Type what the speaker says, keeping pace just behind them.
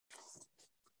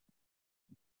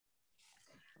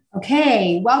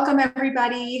Okay, welcome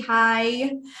everybody.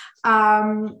 Hi.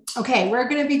 Okay, we're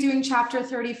going to be doing chapter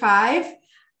 35.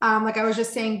 Like I was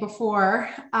just saying before,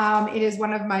 it is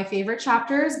one of my favorite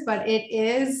chapters, but it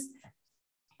is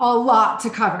a lot to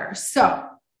cover. So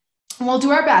we'll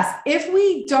do our best. If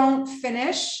we don't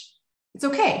finish, it's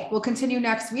okay. We'll continue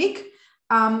next week.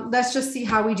 Let's just see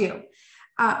how we do.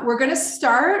 We're going to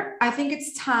start. I think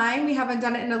it's time. We haven't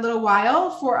done it in a little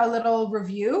while for a little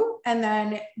review, and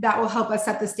then that will help us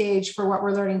set the stage for what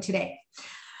we're learning today.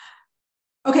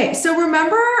 Okay, so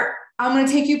remember, I'm going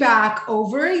to take you back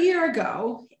over a year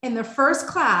ago in the first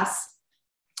class.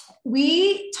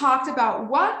 We talked about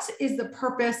what is the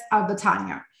purpose of the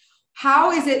Tanya.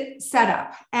 How is it set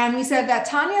up? And we said that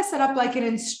Tanya is set up like an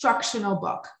instructional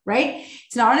book, right?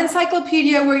 It's not an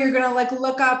encyclopedia where you're going to like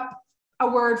look up a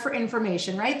word for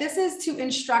information, right? This is to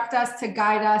instruct us, to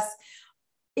guide us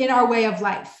in our way of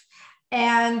life,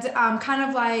 and kind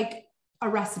of like a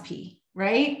recipe,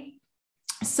 right?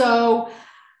 So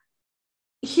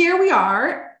here we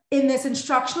are in this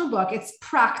instructional book. It's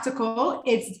practical.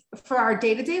 It's for our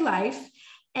day-to-day life.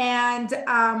 And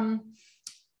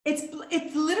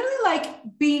it's literally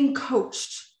like being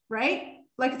coached, right?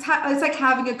 Like it's like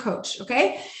having a coach,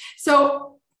 okay? So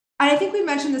I think we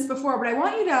mentioned this before, but I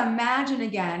want you to imagine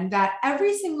again that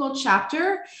every single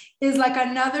chapter is like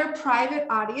another private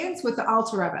audience with the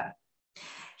Alter Rebbe.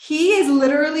 He is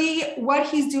literally, what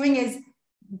he's doing is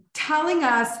telling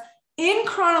us in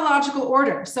chronological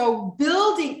order. So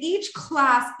building each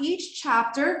class, each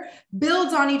chapter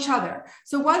builds on each other.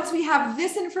 So once we have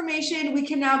this information, we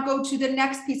can now go to the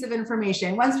next piece of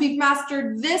information. Once we've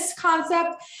mastered this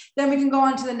concept, then we can go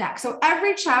on to the next. So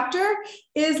every chapter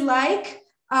is like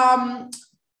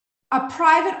a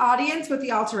private audience with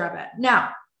the Alter Rebbe.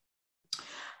 Now,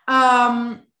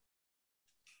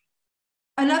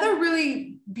 another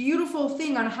really beautiful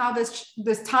thing on how this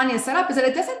Tanya is set up is that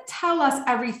it doesn't tell us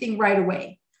everything right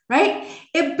away, right?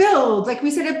 It builds, like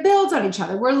we said, it builds on each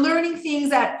other. We're learning things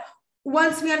that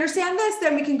once we understand this,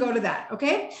 then we can go to that,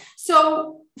 okay?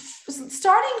 So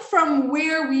starting from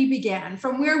where we began,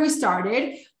 from where we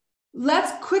started,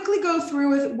 let's quickly go through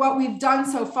with what we've done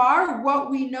so far, what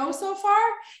we know so far,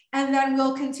 and then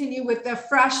we'll continue with the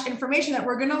fresh information that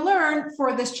we're going to learn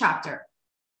for this chapter.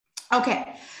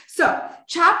 Okay, so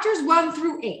chapters 1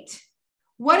 through 8.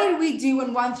 What did we do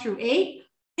in 1 through 8?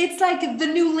 It's like the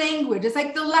new language. It's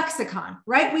like the lexicon,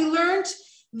 right? We learned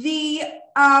the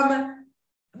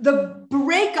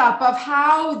breakup of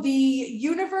how the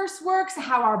universe works,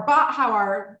 how our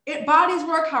bodies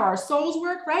work, how our souls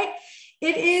work, right?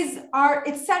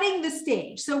 It's setting the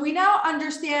stage. So we now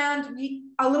understand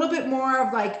a little bit more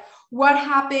of like what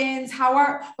happens,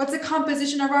 what's the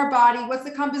composition of our body, what's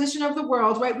the composition of the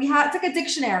world, right? It's like a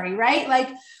dictionary, right? Like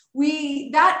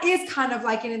that is kind of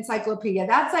like an encyclopedia.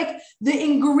 That's like the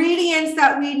ingredients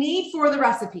that we need for the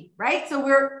recipe, right?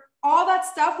 So all that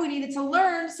stuff we needed to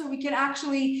learn so we can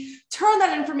actually turn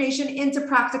that information into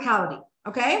practicality,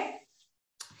 okay?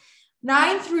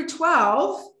 9 through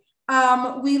 12,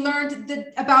 we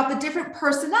learned about the different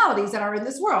personalities that are in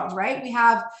this world, right? We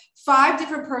have 5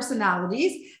 different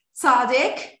personalities.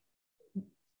 Tzaddik,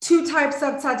 2 types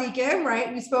of tzaddikim,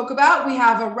 right? We spoke about. We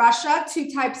have a Rasha,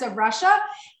 2 types of Rasha,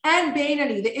 and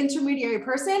Beinani, the intermediary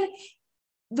person.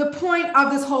 The point of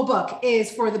this whole book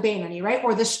is for the Beinani, right?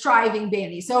 Or the striving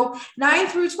Beinani. So 9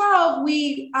 through 12,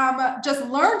 we just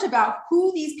learned about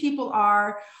who these people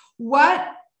are, what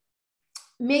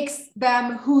makes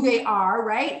them who they are,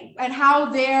 right? And how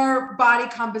their body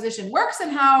composition works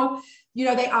and how,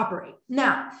 they operate.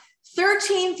 Now,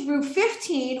 13 through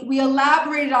 15, we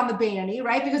elaborated on the Beinani,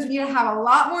 right? Because we need to have a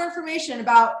lot more information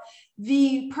about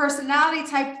the personality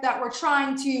type that we're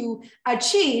trying to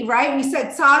achieve, right? We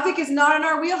said tzaddik is not in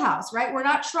our wheelhouse, right? We're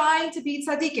not trying to be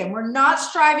tzaddikim. We're not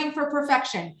striving for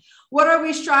perfection. What are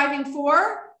we striving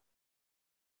for?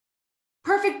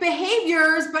 Perfect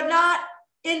behaviors, but not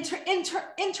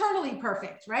internally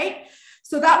perfect, right?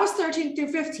 So that was 13 through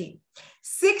 15.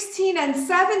 16 and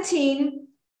 17,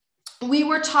 we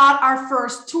were taught our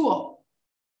first tool,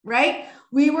 right?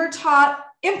 We were taught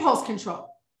impulse control.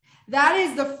 That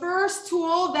is the first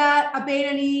tool that a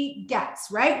Beinani gets,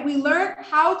 right? We learned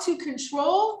how to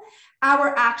control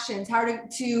our actions, how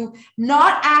to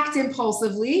not act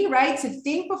impulsively, right? To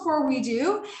think before we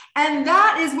do. And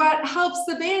that is what helps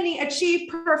the Beinani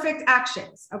achieve perfect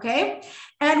actions, okay?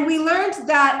 And we learned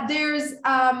that there's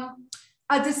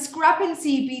a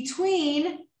discrepancy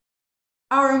between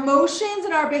our emotions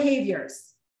and our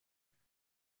behaviors,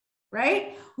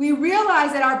 right? We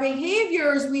realize that our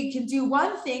behaviors, we can do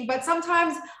one thing, but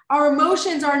sometimes our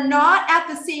emotions are not at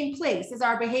the same place as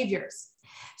our behaviors.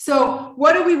 So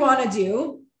what do we want to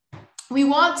do? We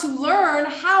want to learn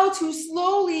how to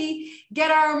slowly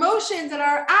get our emotions and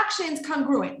our actions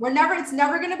congruent. It's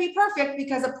never going to be perfect,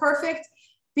 because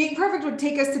being perfect would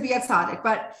take us to be a tzaddik,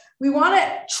 but we want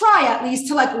to try at least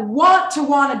to want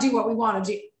to do what we want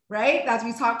to do, right?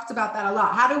 We talked about that a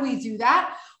lot. How do we do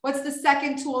that? What's the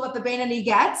second tool that the Beinoni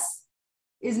gets?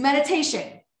 Is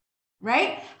meditation,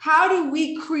 right? How do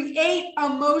we create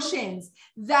emotions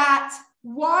that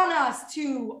want us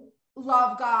to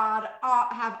love God,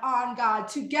 have on God,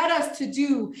 to get us to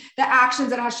do the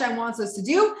actions that Hashem wants us to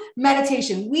do?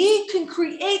 Meditation. We can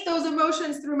create those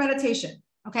emotions through meditation,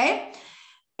 okay?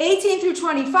 18 through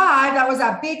 25, that was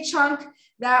a big chunk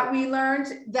that we learned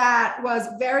that was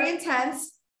very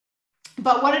intense.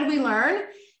 But what did we learn?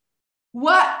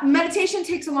 What meditation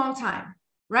takes a long time,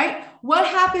 right? What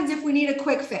happens if we need a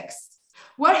quick fix?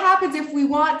 What happens if we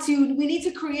need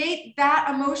to create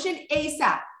that emotion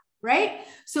ASAP, right?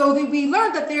 So we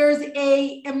learned that there's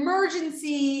a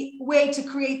emergency way to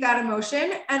create that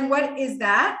emotion. And what is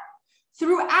that?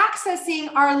 Through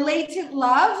accessing our latent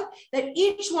love that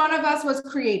each one of us was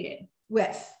created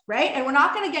with, right? And we're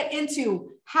not going to get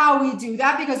into how we do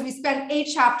that, because we spent 8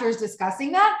 chapters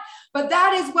discussing that, but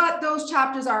that is what those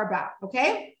chapters are about,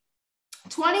 okay?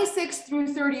 26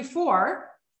 through 34,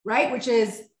 right? Which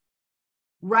is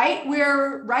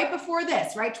we're right before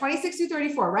this, right? 26 through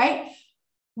 34, right?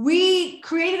 We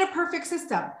created a perfect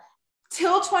system.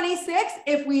 Till 26,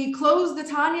 if we close the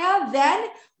Tanya, then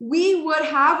we would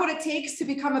have what it takes to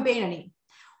become a Beinoni.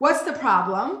 What's the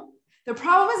problem? The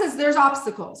problem is there's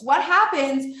obstacles. What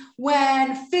happens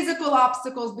when physical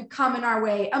obstacles come in our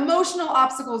way, emotional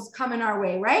obstacles come in our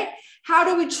way, right? How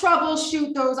do we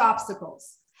troubleshoot those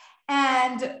obstacles?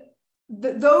 And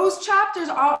those chapters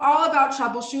are all about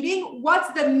troubleshooting.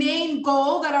 What's the main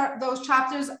goal that those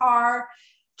chapters are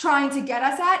trying to get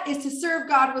us at? Is to serve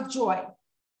God with joy,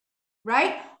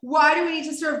 right? Why do we need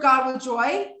to serve God with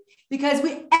joy? Because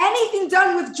anything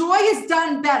done with joy is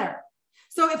done better.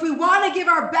 So if we want to give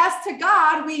our best to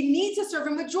God, we need to serve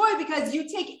him with joy, because you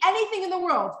take anything in the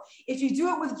world, if you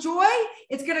do it with joy,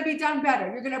 it's going to be done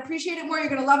better. You're going to appreciate it more. You're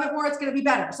going to love it more. It's going to be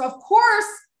better. So of course,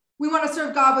 we want to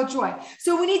serve God with joy.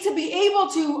 So we need to be able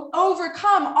to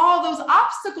overcome all those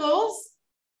obstacles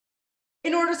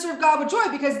in order to serve God with joy,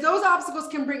 because those obstacles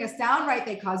can bring us down, right?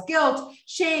 They cause guilt,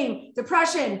 shame,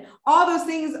 depression, all those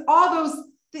things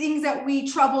that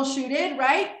we troubleshooted,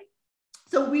 right?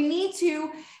 So we need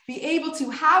to be able to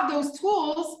have those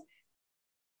tools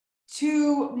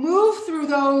to move through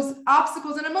those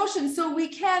obstacles and emotions so we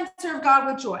can serve God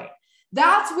with joy.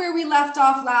 That's where we left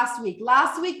off last week.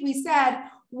 Last week we said,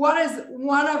 what is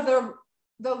one of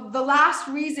the last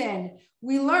reason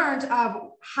we learned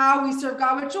of how we serve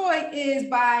God with joy is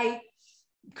by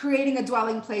creating a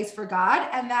dwelling place for God,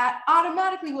 and that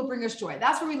automatically will bring us joy.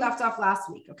 That's where we left off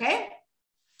last week, okay?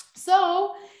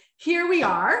 So here we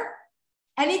are.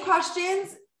 Any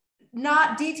questions?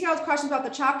 Not detailed questions about the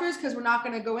chapters, because we're not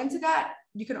going to go into that.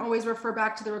 You can always refer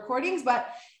back to the recordings, but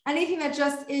anything that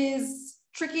just is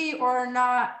tricky or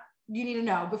not, you need to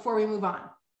know before we move on.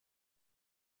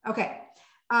 Okay.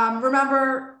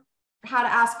 Remember how to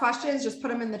ask questions, just put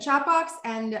them in the chat box,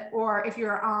 or if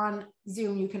you're on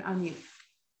Zoom, you can unmute.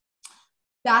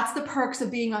 That's the perks of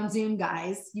being on Zoom,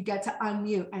 guys. You get to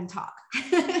unmute and talk.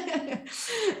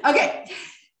 Okay.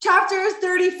 Chapter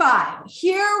 35.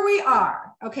 Here we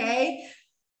are, okay?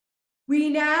 We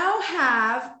now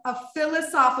have a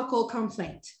philosophical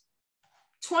complaint.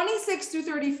 26 through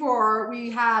 34,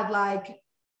 we had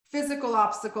physical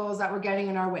obstacles that were getting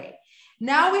in our way.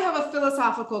 Now we have a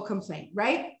philosophical complaint,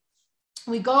 right?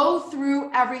 We go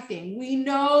through everything. We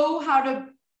know how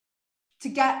to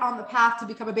get on the path to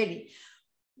become a Beinoni.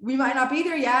 We might not be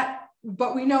there yet,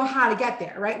 but we know how to get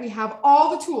there, right? We have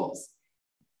all the tools.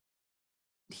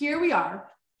 Here we are,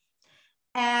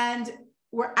 and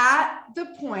we're at the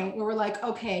point where we're like,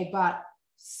 okay, but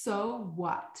so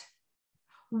what?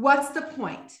 What's the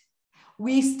point?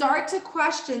 We start to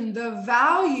question the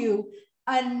value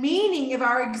and meaning of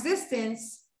our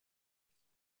existence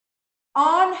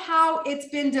on how it's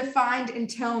been defined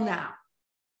until now.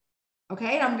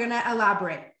 Okay, and I'm going to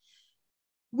elaborate.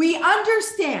 We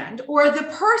understand, or the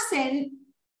person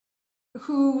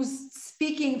who's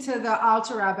speaking to the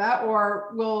Alter Rebbe,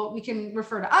 or we can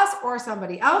refer to us or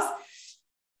somebody else.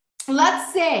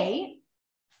 Let's say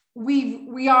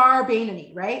we are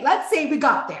Beinoni, right? Let's say we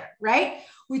got there, right?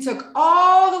 We took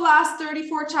all the last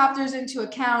 34 chapters into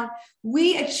account.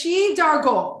 We achieved our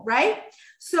goal, right?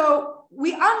 So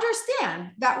we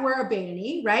understand that we're a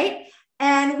Beinoni, right?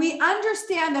 And we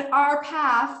understand that our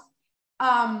path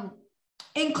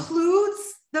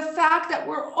includes the fact that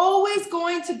we're always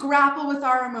going to grapple with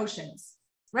our emotions,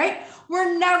 right?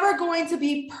 We're never going to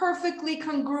be perfectly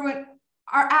congruent.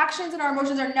 Our actions and our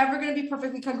emotions are never going to be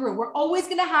perfectly congruent. We're always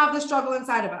going to have the struggle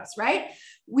inside of us, right?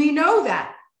 We know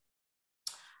that.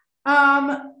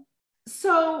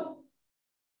 So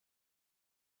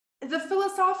the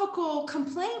philosophical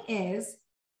complaint is,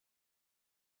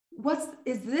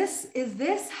 is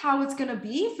this how it's going to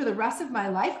be for the rest of my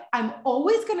life? I'm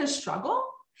always going to struggle.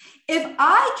 If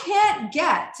I can't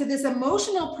get to this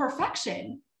emotional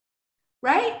perfection,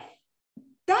 right?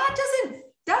 That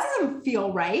doesn't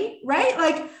feel right?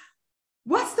 Like,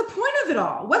 what's the point of it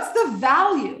all? What's the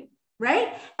value,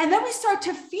 right? And then we start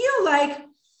to feel like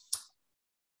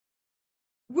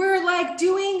we're like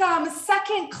doing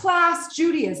second class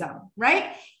Judaism,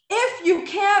 right? If you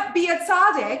can't be a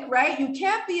tzaddik, right? You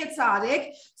can't be a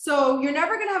tzaddik, so you're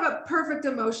never going to have a perfect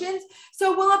emotions.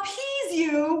 So we'll appease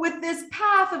you with this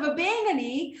path of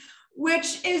abandoning,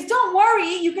 which is, don't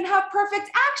worry, you can have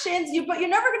perfect actions, but you're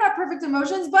never going to have perfect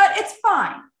emotions, but it's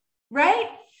fine, right?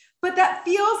 But that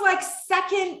feels like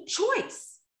second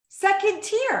choice, second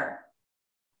tier.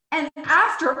 And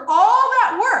after all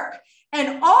that work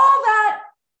and all that,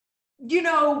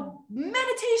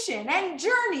 meditation and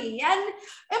journey and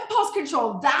impulse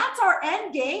control, that's our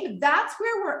end game, that's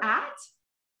where we're at,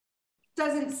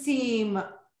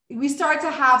 we start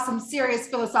to have some serious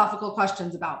philosophical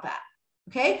questions about that.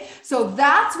 Okay, so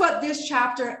that's what this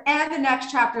chapter and the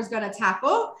next chapter is going to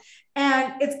tackle.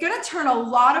 And it's going to turn a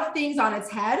lot of things on its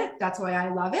head. That's why I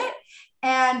love it.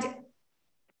 And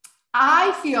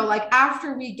I feel like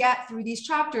after we get through these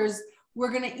chapters, we're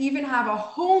going to even have a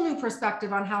whole new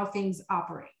perspective on how things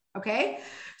operate. Okay,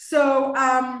 so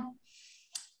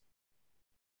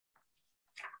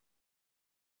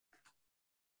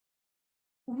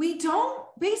we don't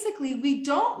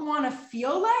want to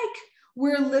feel like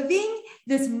we're living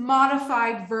this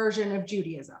modified version of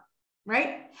Judaism,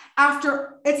 right?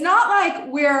 It's not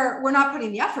like we're not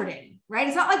putting the effort in, right?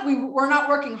 It's not like we're not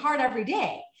working hard every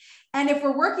day. And if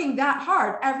we're working that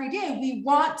hard every day, we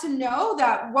want to know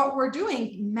that what we're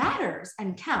doing matters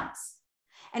and counts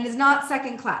and is not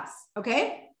second class,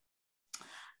 okay?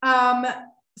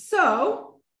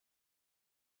 So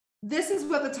this is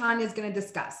what the Tanya is going to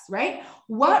discuss, right?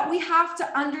 What we have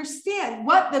to understand,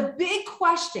 what the big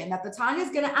question that the Tanya is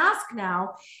going to ask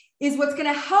now is what's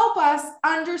going to help us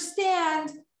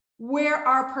understand where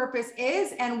our purpose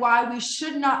is and why we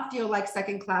should not feel like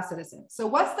second-class citizens. So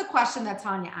what's the question that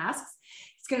Tanya asks?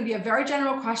 It's going to be a very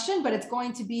general question, but it's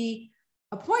going to be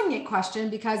a poignant question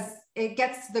because it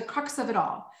gets to the crux of it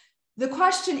all. The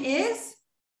question is,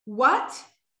 what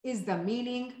is the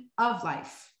meaning of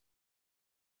life?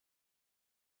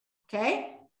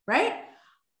 Okay, right?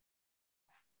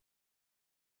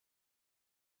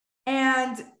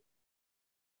 And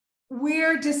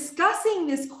we're discussing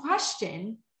this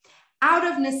question out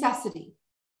of necessity,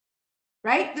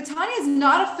 right? The Tanya is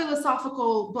not a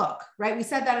philosophical book, right? We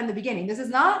said that in the beginning. This is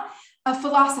not a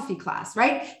philosophy class,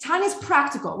 right? Tanya is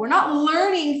practical. We're not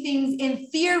learning things in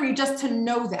theory just to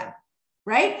know them,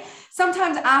 right?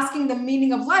 Sometimes asking the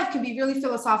meaning of life can be really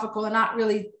philosophical and not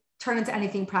really turn into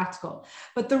anything practical.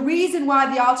 But the reason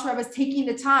why the Alter Rebbe is taking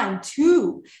the time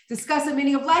to discuss the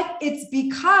meaning of life, it's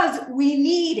because we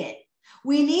need it.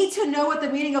 We need to know what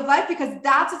the meaning of life, because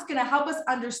that's what's going to help us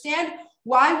understand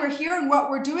why we're here and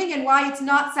what we're doing and why it's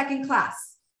not second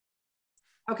class.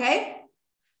 Okay?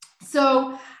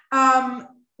 So,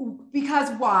 because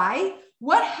why?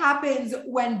 What happens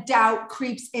when doubt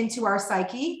creeps into our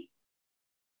psyche?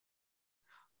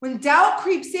 When doubt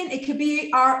creeps in, it could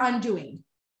be our undoing.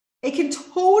 It can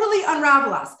totally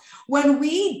unravel us. When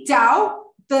we doubt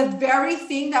the very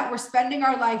thing that we're spending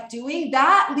our life doing,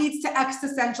 that leads to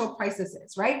existential crises,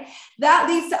 right? That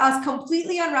leads to us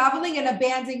completely unraveling and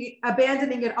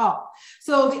abandoning it all.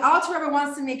 So the Alter Rebbe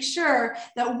wants to make sure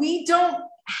that we don't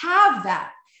have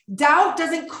that. Doubt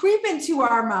doesn't creep into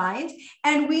our mind,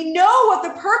 and we know what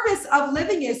the purpose of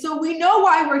living is. So we know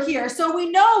why we're here. So we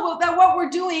know that what we're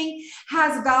doing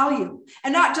has value,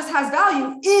 and not just has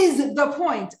value, is the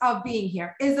point of being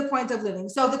here, is the point of living.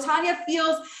 So the Tanya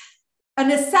feels a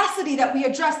necessity that we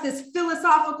address this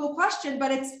philosophical question,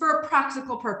 but it's for a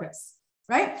practical purpose,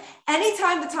 right?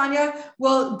 Anytime the Tanya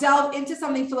will delve into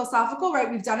something philosophical, right?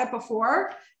 We've done it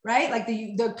before, right? Like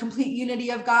the complete unity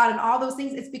of God and all those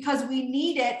things. It's because we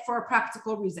need it for a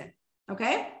practical reason.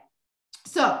 Okay.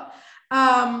 So,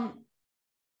 the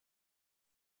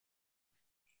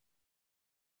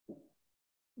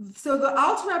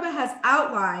Alter Rebbe has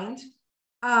outlined,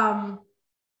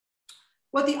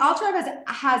 what the Alter Rebbe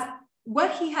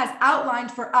what he has outlined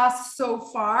for us so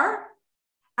far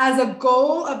as a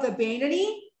goal of the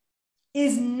Beinoni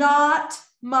is not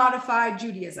modified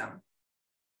Judaism.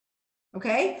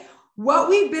 Okay. What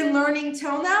we've been learning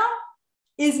till now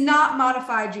is not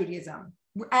modified Judaism.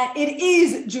 It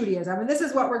is Judaism. And this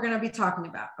is what we're going to be talking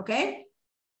about. Okay.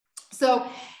 So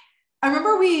I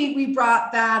remember we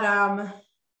brought that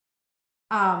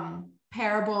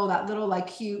parable, that little like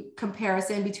cute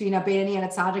comparison between a Beinoni and a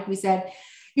tzaddik. We said,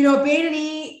 a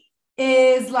Beinoni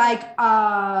is like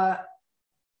a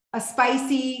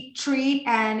spicy treat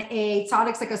and a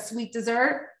tzaddik's like a sweet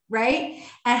dessert, right?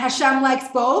 And Hashem likes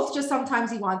both. Just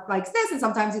sometimes he likes this and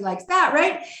sometimes he likes that,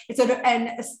 right?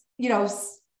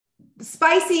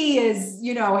 Spicy is,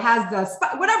 has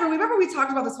the whatever. Remember we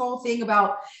talked about this whole thing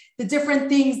about the different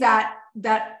things that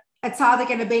a tzaddik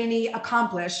and a Beinoni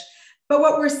accomplish. But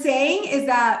what we're saying is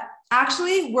that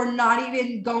actually we're not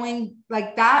even going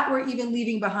like that. We're even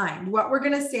leaving behind. What we're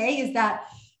going to say is that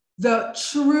the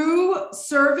true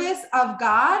service of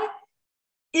God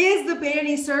is the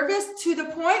Beinoni service to the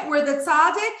point where the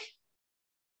tzaddik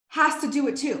has to do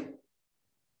it too.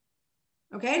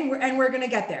 Okay. And we're going to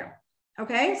get there.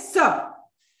 Okay. So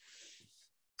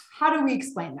how do we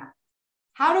explain that?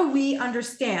 How do we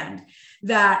understand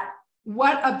that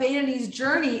what a Beinoni's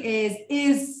journey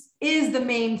is the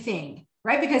main thing,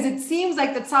 right? Because it seems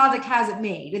like the tzaddik has it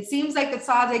made. It seems like the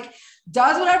tzaddik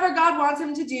does whatever God wants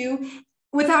him to do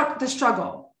without the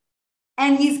struggle.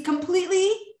 And he's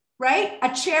completely, right,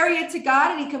 a chariot to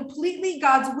God, and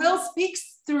God's will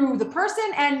speaks through the person,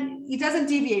 and he doesn't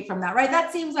deviate from that, right?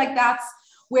 That seems like that's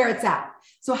where it's at.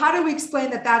 So how do we explain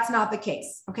that that's not the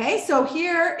case? Okay, so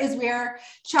here is where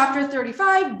chapter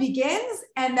 35 begins,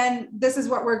 and then this is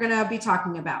what we're going to be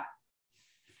talking about.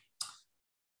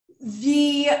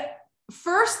 The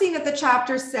first thing that the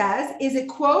chapter says is it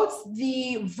quotes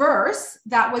the verse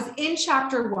that was in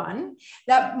chapter 1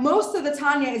 that most of the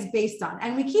Tanya is based on.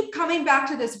 And we keep coming back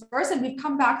to this verse, and we've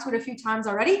come back to it a few times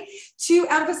already to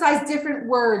emphasize different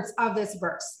words of this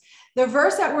verse. The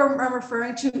verse that I'm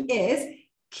referring to is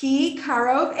Ki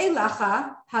karov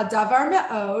elecha hadavar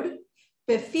me'od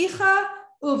beficha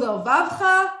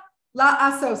uvelvavcha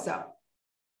la'asoso.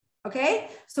 Okay,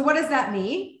 so what does that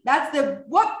mean? That's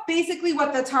what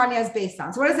the Tanya is based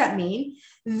on. So what does that mean?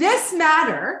 This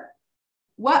matter,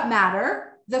 what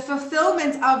matter? The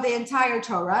fulfillment of the entire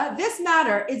Torah, this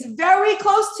matter is very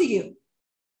close to you,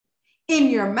 in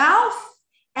your mouth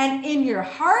and in your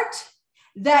heart,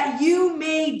 that you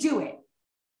may do it.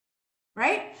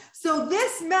 Right? So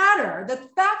this matter, the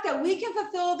fact that we can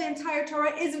fulfill the entire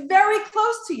Torah, is very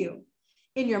close to you,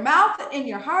 in your mouth and in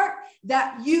your heart,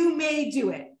 that you may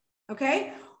do it.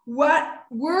 Okay, what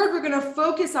word we're going to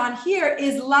focus on here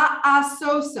is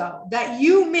la'asoso, that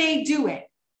you may do it,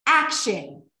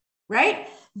 action, right?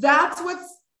 That's what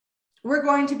we're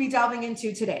going to be delving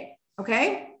into today.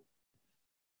 Okay,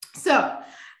 so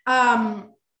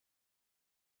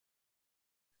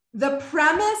the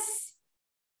premise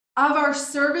of our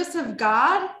service of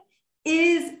God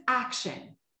is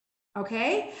action.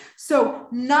 Okay, so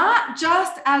not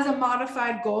just as a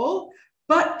modified goal,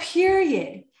 but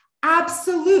period.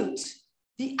 Absolute,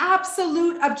 the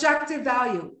absolute objective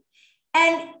value.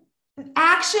 And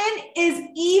action is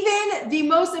even the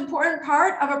most important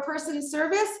part of a person's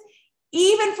service,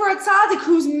 even for a tzaddik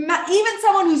even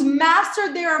someone who's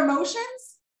mastered their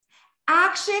emotions.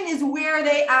 Action is where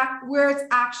it's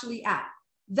actually at.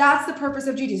 That's the purpose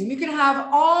of Judaism. You can have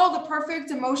all the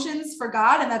perfect emotions for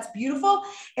God, and that's beautiful.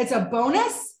 It's a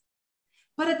bonus,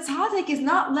 but a tzaddik is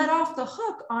not let off the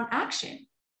hook on action.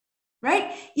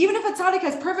 Right? Even if a tzaddik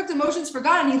has perfect emotions for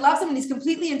God and he loves him and he's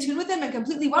completely in tune with him and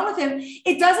completely one with him,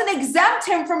 it doesn't exempt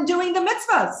him from doing the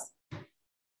mitzvahs.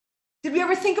 Did we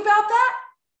ever think about that?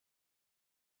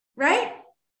 Right?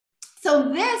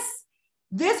 So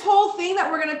this whole thing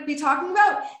that we're going to be talking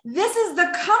about, this is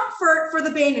the comfort for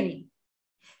the Beinoni.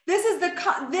 This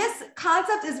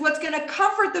concept is what's going to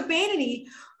comfort the Beinoni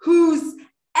whose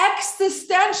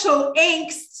existential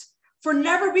angst for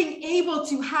never being able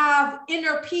to have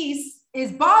inner peace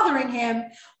is bothering him.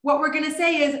 What we're going to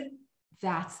say is,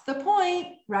 that's the point,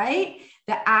 right?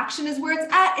 The action is where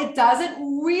it's at. It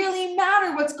doesn't really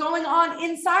matter what's going on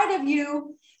inside of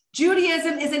you.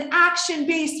 Judaism is an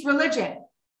action-based religion.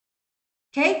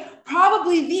 Okay?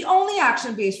 Probably the only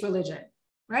action-based religion,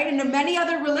 right? And in many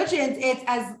other religions, it's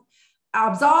as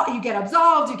you get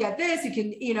absolved, you get this, you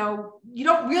can, you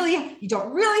don't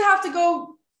really have to go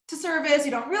to service.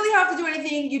 You don't really have to do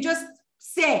anything. You just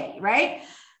say, right?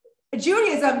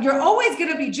 Judaism, you're always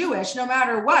going to be Jewish, no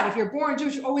matter what. If you're born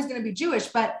Jewish, you're always going to be Jewish.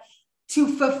 But to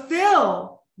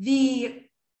fulfill the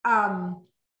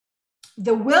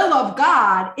will of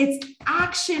God, it's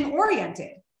action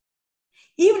oriented.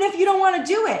 Even if you don't want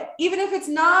to do it, even if it's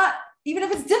not even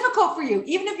if it's difficult for you,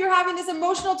 even if you're having this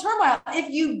emotional turmoil, if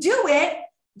you do it,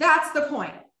 that's the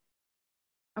point.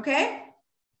 Okay?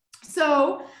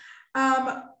 So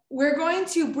we're going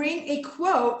to bring a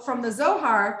quote from the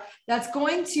Zohar that's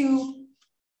going to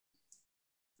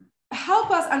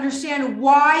help us understand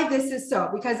why this is so,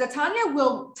 because the Tanya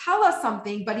will tell us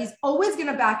something, but he's always going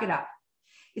to back it up.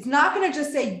 It's not going to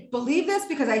just say, believe this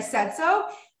because I said so.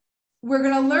 We're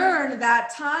going to learn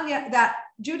that that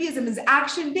Judaism is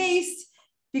action-based,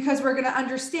 because we're going to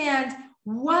understand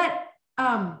what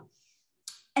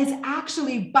is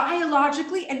actually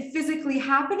biologically and physically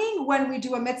happening when we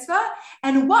do a mitzvah,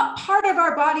 and what part of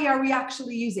our body are we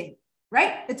actually using,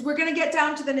 right? We're going to get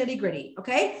down to the nitty-gritty,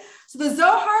 okay? So the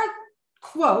Zohar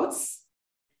quotes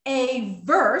a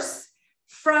verse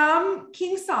from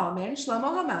King Solomon,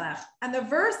 Shlomo HaMelech, and the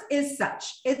verse is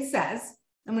such. It says,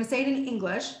 I'm going to say it in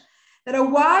English, that a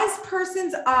wise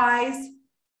person's eyes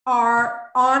are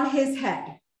on his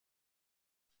head.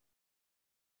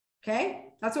 Okay,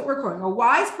 that's what we're quoting. A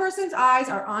wise person's eyes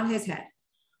are on his head.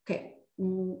 Okay,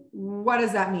 what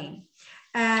does that mean?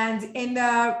 And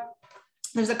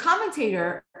there's a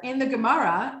commentator in the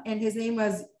Gemara, and his name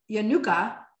was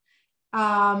Yanuka,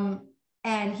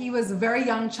 and he was a very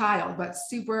young child, but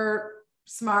super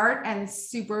smart and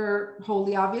super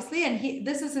holy, obviously. And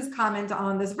this is his comment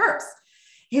on this verse.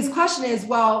 His question is,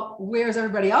 well, where's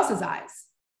everybody else's eyes,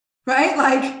 right?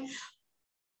 Like,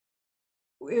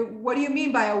 what do you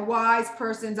mean by a wise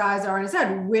person's eyes are on his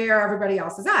head? Where are everybody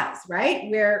else's eyes,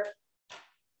 right?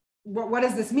 What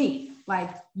does this mean? Like,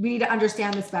 we need to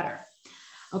understand this better.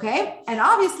 Okay. And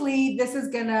obviously this is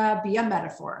going to be a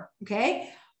metaphor.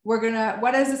 Okay.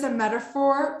 What is this a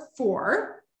metaphor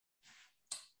for?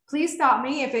 Please stop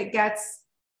me if it gets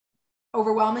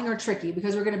overwhelming or tricky,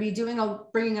 because we're going to be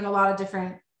bringing in a lot of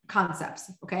different concepts.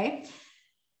 Okay.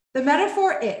 The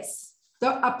metaphor is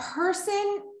a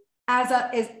person as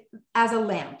a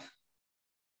lamp.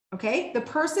 Okay. The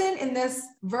person in this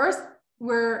verse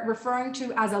we're referring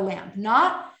to as a lamp,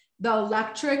 not the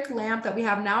electric lamp that we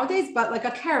have nowadays, but like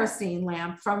a kerosene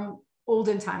lamp from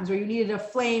olden times where you needed a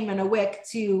flame and a wick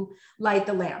to light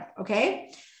the lamp.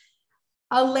 Okay.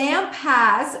 A lamp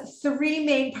has three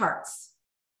main parts: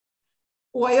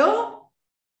 oil,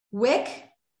 wick,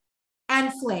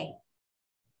 and flame.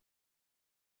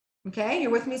 Okay,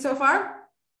 you're with me so far?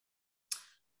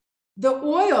 The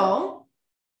oil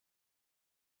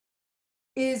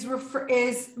is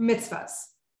mitzvahs.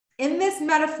 In this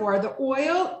metaphor, the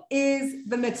oil is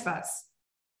the mitzvahs.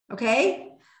 Okay?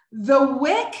 The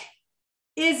wick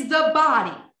is the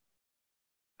body.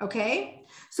 Okay?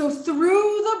 So through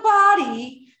the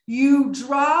body, you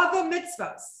draw the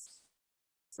mitzvahs,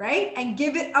 right? And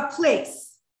give it a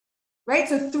place, right?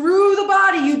 So through the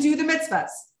body, you do the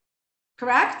mitzvahs,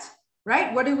 correct?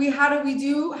 Right? How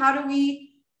do we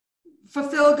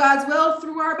fulfill God's will?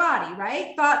 Through our body,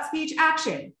 right? Thought, speech,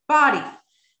 action, body.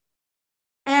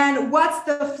 And what's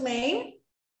the flame?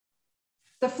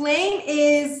 The flame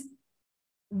is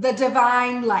the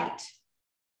divine light.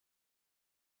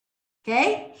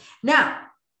 Okay? Now,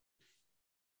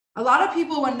 a lot of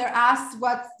people, when they're asked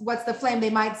what's the flame,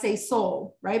 they might say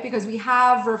soul, right? Because we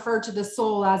have referred to the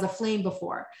soul as a flame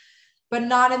before, but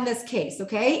not in this case,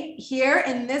 okay? Here,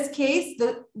 in this case,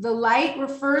 the light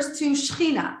refers to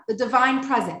Shekhinah, the divine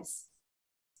presence.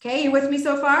 Okay, you with me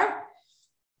so far?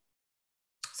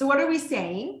 So what are we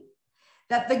saying?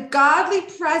 That the godly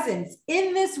presence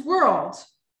in this world,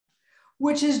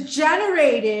 which is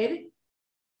generated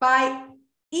by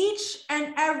each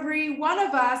and every one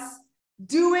of us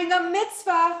doing a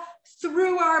mitzvah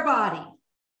through our body.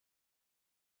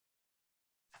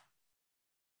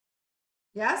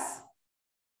 Yes?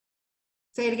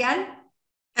 Say it again.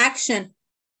 Action.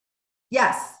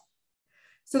 Yes.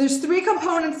 So there's three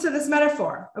components to this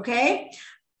metaphor, okay?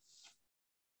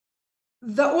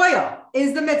 The oil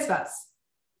is the mitzvahs.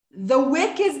 The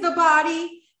wick is the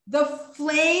body. The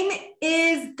flame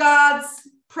is God's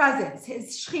presence,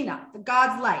 his Shekhinah, the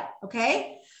God's light,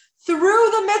 okay? Through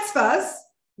the mitzvahs,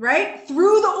 right?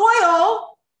 Through the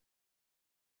oil,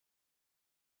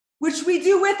 which we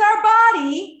do with our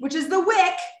body, which is the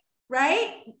wick,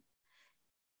 right?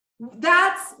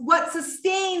 That's what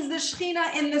sustains the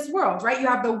Shekhinah in this world, right? You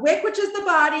have the wick, which is the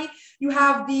body. You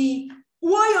have the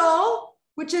oil,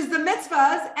 which is the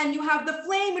mitzvahs, and you have the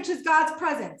flame, which is God's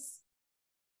presence.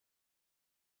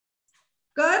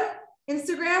 Good?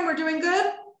 Instagram, we're doing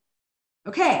good?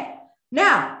 Okay.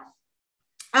 Now,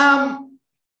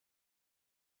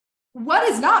 what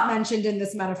is not mentioned in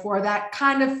this metaphor that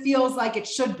kind of feels like it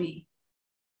should be?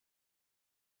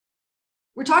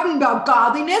 We're talking about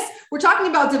godliness, we're talking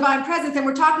about divine presence, and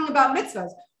we're talking about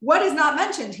mitzvahs. What is not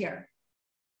mentioned here?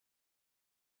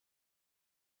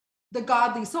 the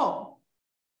godly soul.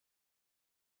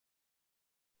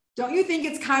 Don't you think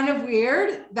it's kind of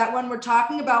weird that when we're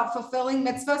talking about fulfilling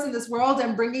mitzvahs in this world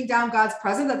and bringing down God's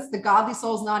presence, that's the godly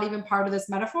soul is not even part of this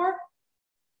metaphor?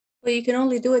 Well, you can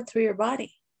only do it through your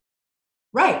body.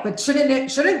 Right, but shouldn't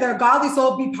the godly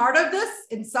soul be part of this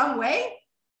in some way?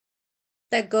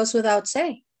 That goes without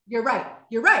saying. You're right.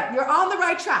 You're on the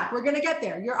right track. We're going to get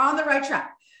there. You're on the right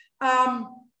track.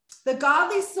 The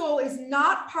godly soul is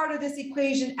not part of this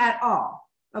equation at all.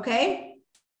 Okay.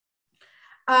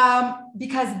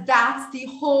 Because that's the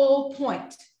whole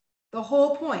point.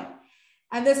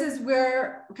 And this is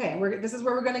where,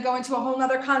 we're going to go into a whole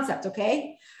nother concept.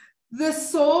 Okay. The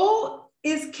soul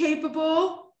is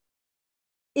incapable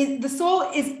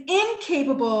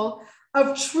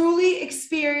of truly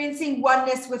experiencing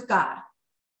oneness with God.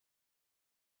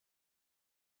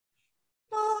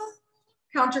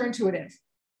 Counterintuitive.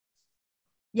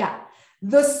 Yeah.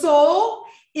 The soul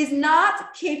is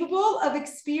not capable of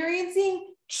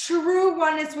experiencing true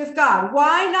oneness with God.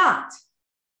 Why not?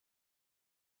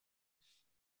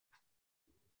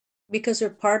 Because you're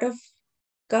part of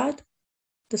God.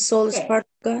 The soul is part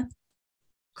of God.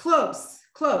 Close.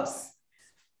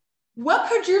 What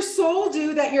could your soul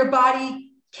do that your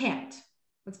body can't?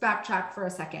 Let's backtrack for a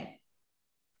second.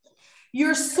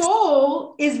 Your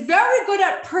soul is very good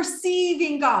at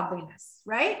perceiving godliness,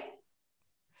 right?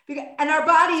 And our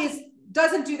body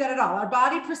doesn't do that at all. Our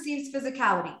body perceives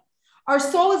physicality. Our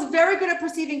soul is very good at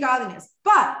perceiving godliness.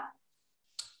 But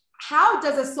how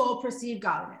does a soul perceive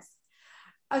godliness?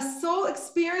 A soul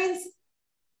experience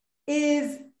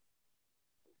is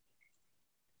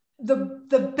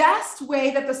the best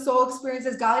way that the soul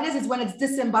experiences godliness is when it's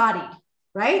disembodied,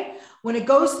 right? When it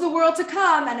goes to the world to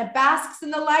come and it basks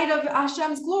in the light of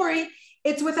Hashem's glory,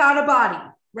 it's without a body,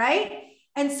 right?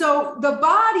 And so the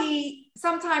body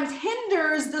sometimes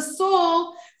hinders the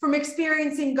soul from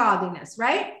experiencing godliness,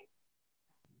 right?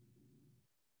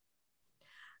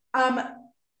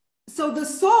 So the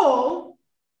soul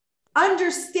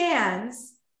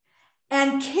understands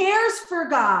and cares for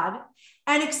God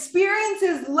and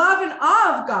experiences love and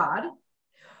awe of God,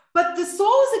 but the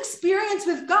soul's experience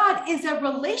with God is a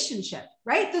relationship,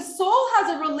 right? The soul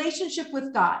has a relationship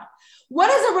with God. What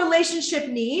does a relationship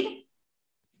need?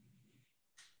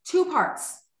 Two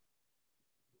parts,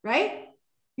 right?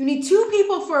 You need two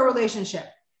people for a relationship,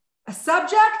 a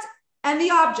subject and the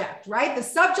object, right? The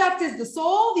subject is the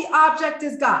soul, the object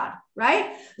is God,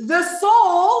 right? The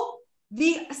soul,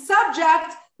 the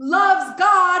subject, loves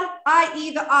God, i.e.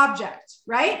 the object,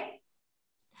 right?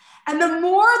 And the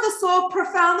more the soul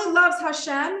profoundly loves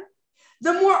Hashem,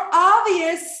 the more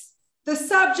obvious the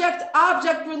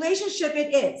subject-object relationship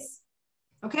it is,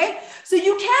 okay? So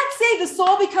you can't say the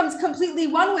soul becomes completely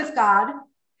one with God,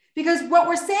 because what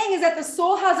we're saying is that the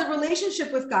soul has a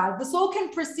relationship with God. The soul can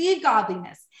perceive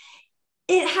godliness.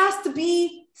 It has to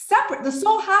be separate. The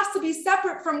soul has to be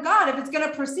separate from God if it's going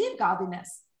to perceive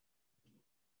godliness.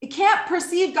 It can't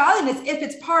perceive godliness if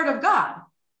it's part of God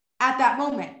at that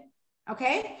moment.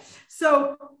 Okay?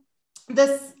 So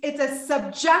it's a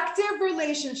subjective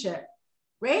relationship,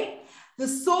 right? The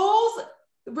soul's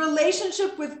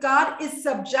relationship with God is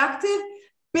subjective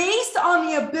based on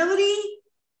the ability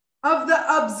of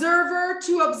the observer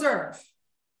to observe.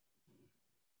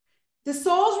 The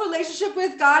soul's relationship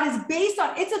with God is based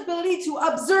on its ability to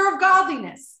observe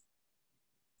godliness.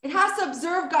 It has to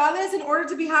observe godliness in order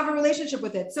to have a relationship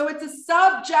with it. So it's a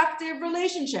subjective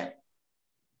relationship,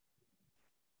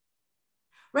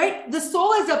 right? The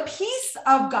soul is a piece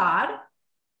of God.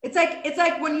 It's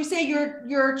like when you say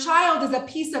your child is a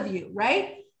piece of you,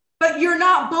 right? But you're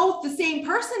not both the same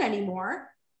person anymore,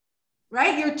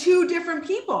 right? You're two different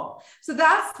people. So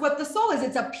that's what the soul is.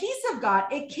 It's a piece of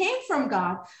God. It came from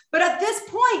God, but at this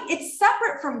point, it's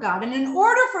separate from God. And in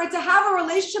order for it to have a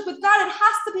relationship with God, it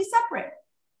has to be separate.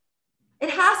 It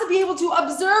has to be able to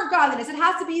observe godliness. It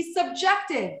has to be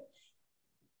subjected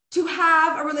to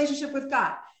have a relationship with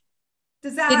God.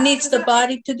 It needs the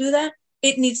body to do that?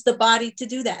 It needs the body to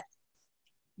do that.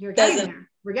 You're getting there.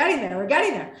 We're getting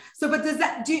there. So, but does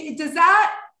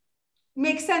that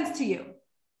make sense to you?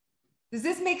 Does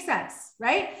this make sense,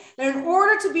 right? That in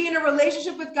order to be in a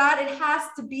relationship with God,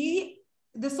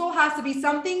 the soul has to be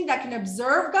something that can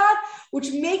observe God,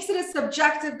 which makes it a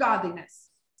subjective godliness,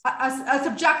 a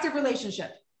subjective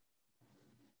relationship.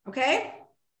 Okay?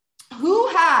 Who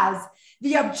has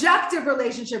the objective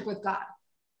relationship with God?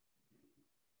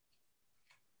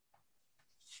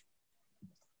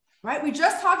 Right? We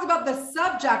just talked about the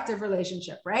subjective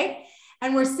relationship, right?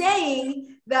 And we're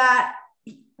saying that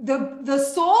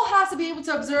the soul has to be able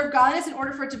to observe godliness in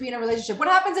order for it to be in a relationship. What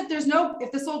happens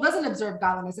if the soul doesn't observe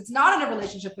godliness? It's not in a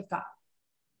relationship with God,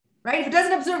 right? If it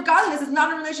doesn't observe godliness, it's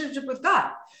not in a relationship with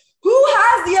God. Who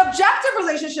has the objective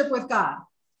relationship with God?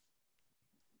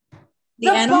 The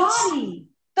body.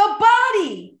 The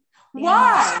body.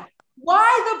 Why?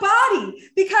 Why the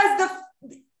body? Because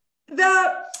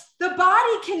the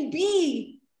body can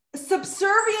be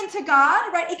subservient to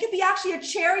God, right? It could be actually a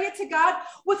chariot to God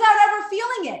without ever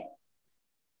feeling it.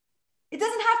 It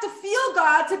doesn't have to feel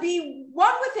God to be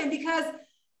one with him, because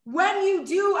when you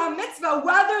do a mitzvah,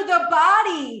 whether the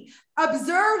body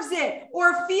observes it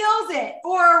or feels it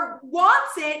or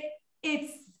wants it,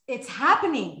 it's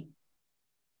happening.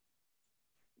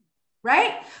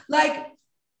 Right? Like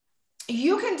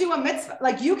you can do a mitzvah,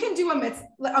 Okay,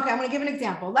 I'm going to give an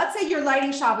example. Let's say you're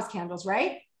lighting Shabbos candles,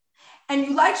 right? And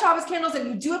you light Shabbos candles and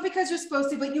you do it because you're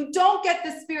supposed to, but you don't get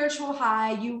the spiritual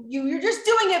high. You're just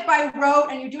doing it by rote,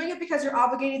 and you're doing it because you're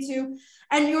obligated to,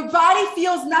 and your body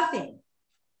feels nothing.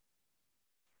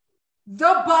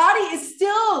 The body is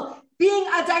still being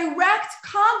a direct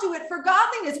conduit for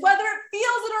godliness, whether it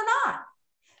feels it or not.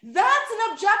 That's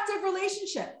an objective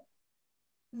relationship.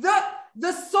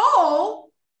 The soul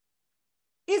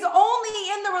is only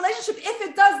in the relationship if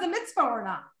it does the mitzvah or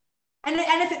not, and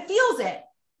if it feels it,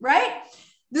 right?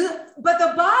 But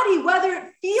the body, whether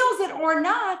it feels it or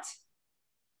not,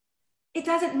 it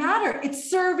doesn't matter. It's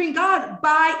serving God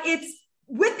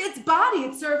with its body.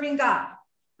 It's serving God.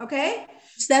 Okay.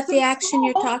 Is that the action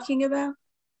you're talking about?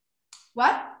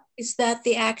 What? Is that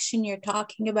the action you're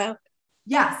talking about?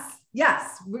 Yes,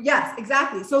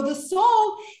 exactly. So the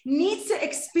soul needs to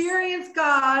experience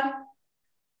God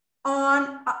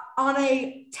on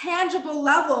a tangible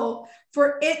level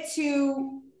for it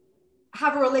to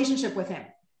have a relationship with him,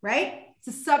 right? It's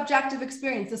a subjective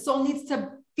experience. The soul needs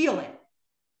to feel it.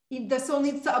 The soul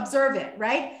needs to observe it,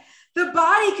 right? The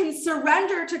body can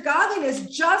surrender to godliness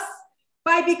just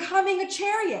by becoming a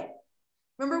chariot.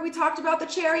 Remember we talked about the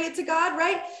chariot to God,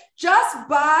 right? Just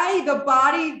by the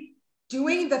body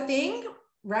doing the thing,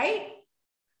 right?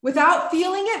 Without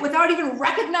feeling it, without even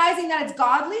recognizing that it's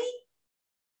godly,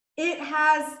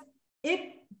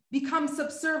 it becomes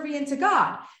subservient to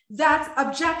God. That's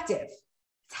objective.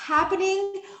 It's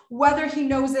happening whether he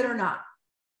knows it or not.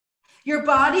 Your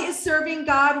body is serving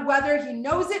God whether he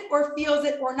knows it or feels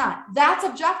it or not. That's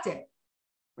objective,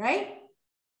 right?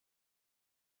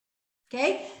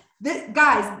 Okay,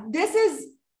 guys,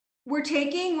 we're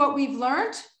taking what we've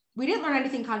learned. We didn't learn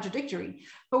anything contradictory,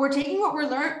 but we're taking what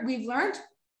we've learned,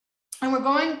 and we're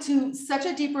going to such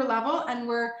a deeper level, and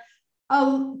we're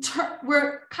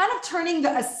kind of turning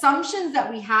the assumptions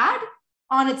that we had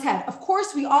on its head. Of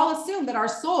course, we all assume that our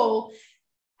soul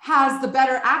has the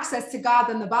better access to God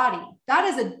than the body. That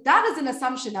is an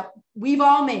assumption that we've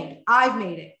all made. I've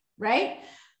made it, right?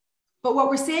 But what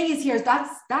we're saying is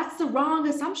that's the wrong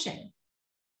assumption.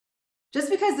 Just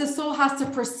because the soul has to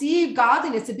perceive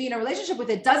godliness to be in a relationship with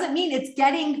it doesn't mean it's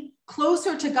getting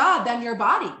closer to God than your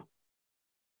body.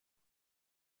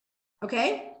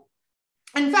 Okay?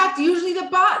 In fact, usually the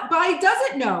body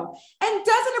doesn't know and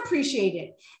doesn't appreciate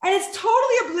it. And it's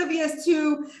totally oblivious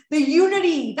to the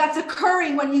unity that's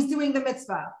occurring when he's doing the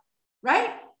mitzvah,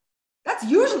 right? That's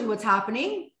usually what's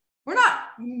happening.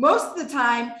 Most of the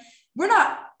time, we're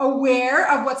not aware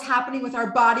of what's happening with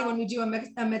our body when we do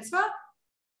a mitzvah.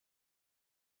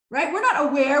 Right? We're not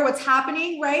aware what's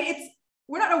happening, right?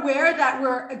 We're not aware that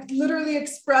we're literally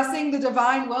expressing the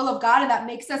divine will of God, and that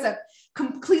makes us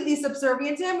completely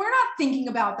subservient to him. We're not thinking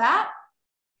about that,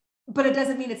 but it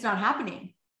doesn't mean it's not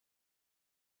happening.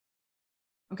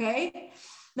 Okay?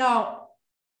 Now,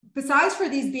 besides for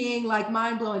these being like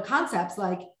mind-blowing concepts,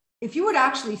 like if you would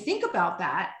actually think about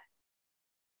that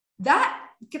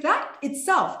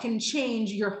itself can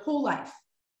change your whole life.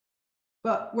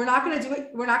 But we're not going to do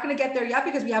it. We're not going to get there yet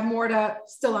because we have more to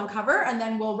still uncover, and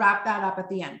then we'll wrap that up at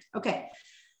the end. Okay.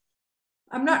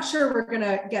 I'm not sure we're going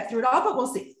to get through it all, but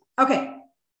we'll see. Okay.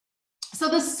 So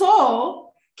the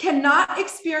soul cannot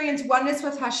experience oneness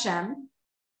with Hashem.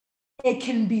 It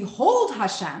can behold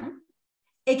Hashem.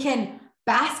 It can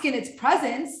bask in its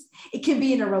presence. It can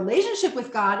be in a relationship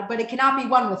with God, but it cannot be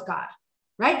one with God,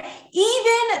 right?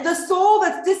 Even the soul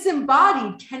that's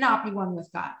disembodied cannot be one with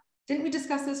God. Didn't we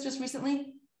discuss this just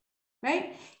recently?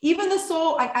 Right? Even the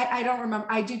soul, I don't remember.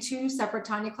 I do 2 separate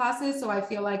Tanya classes, so I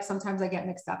feel like sometimes I get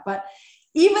mixed up. But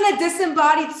even a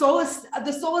disembodied soul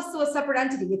the soul is still a separate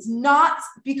entity. It's not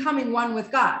becoming one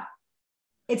with God.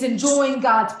 It's enjoying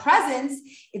God's presence.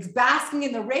 It's basking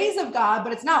in the rays of God,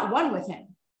 but it's not one with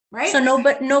him. Right? So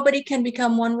nobody can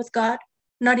become one with God,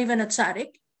 not even a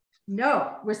tzaddik.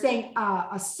 No, we're saying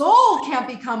a soul can't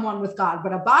become one with God,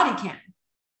 but a body can.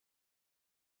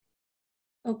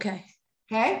 Okay.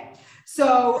 Okay.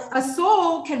 So a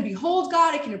soul can behold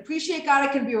God, it can appreciate God,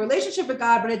 it can be a relationship with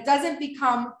God, but it doesn't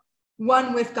become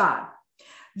one with God.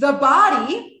 The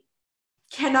body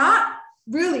cannot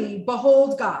really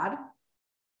behold God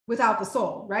without the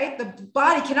soul, right? The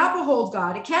body cannot behold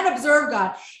God. It can't observe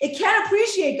God. It can't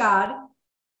appreciate God,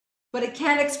 but it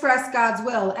can express God's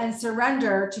will and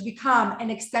surrender to become an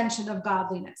extension of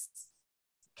godliness.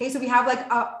 Okay. So we have like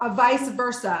a vice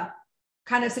versa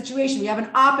kind of situation. We have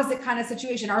an opposite kind of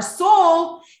situation. Our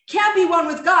soul can't be one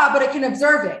with God, but it can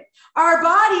observe it. Our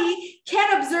body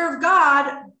can't observe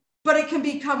God, but it can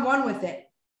become one with it.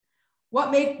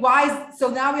 So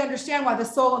now we understand why the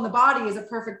soul and the body is a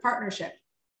perfect partnership,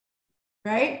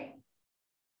 right?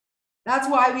 That's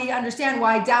why we understand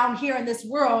why down here in this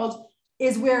world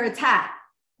is where it's at,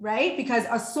 right? Because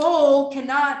a soul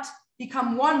cannot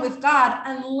become one with God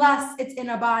unless it's in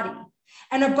a body.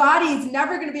 And a body is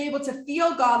never going to be able to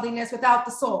feel godliness without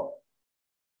the soul.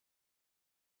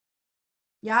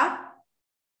 Yeah?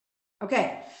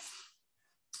 Okay.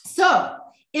 So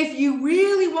if you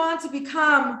really want to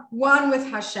become one with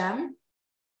Hashem,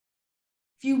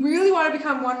 if you really want to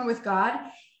become one with God,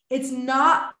 it's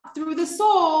not through the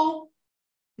soul,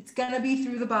 it's going to be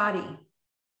through the body.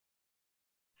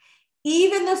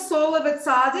 Even the soul of a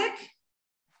tzaddik,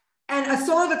 and a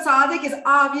soul of a tzaddik is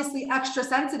obviously extra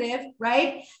sensitive,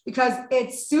 right? Because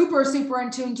it's super, super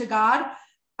in tune to God,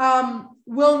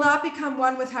 will not become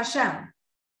one with Hashem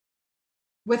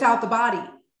without the body.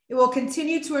 It will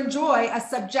continue to enjoy a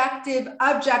subjective,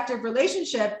 objective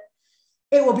relationship.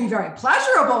 It will be very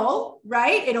pleasurable,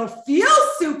 right? It'll feel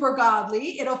super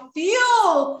godly. It'll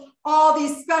feel all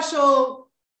these special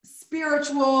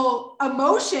spiritual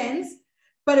emotions,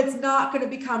 but it's not going to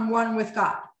become one with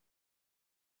God.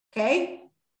 Okay?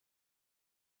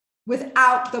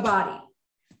 Without the body.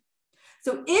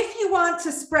 So if you want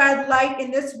to spread light in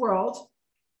this world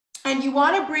and you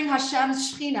want to bring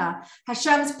Hashem's Shekhinah,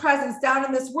 Hashem's presence down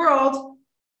in this world,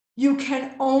 you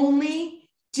can only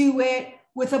do it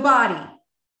with a body.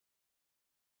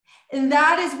 And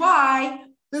that is why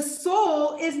the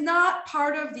soul is not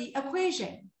part of the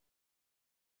equation.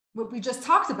 What we just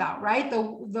talked about, right?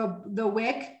 The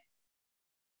wick,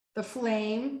 the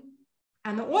flame,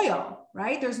 and the oil,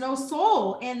 right? There's no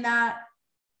soul in that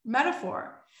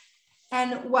metaphor.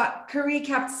 And what Kari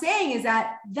kept saying is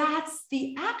that that's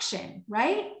the action,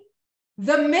 right?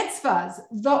 The mitzvahs,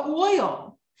 the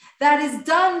oil that is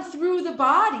done through the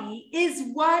body is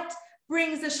what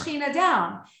brings the Shekhinah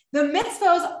down. The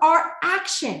mitzvahs are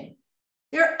action.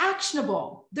 They're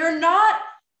actionable. They're not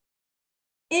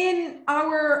in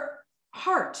our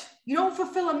heart. You don't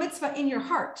fulfill a mitzvah in your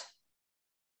heart.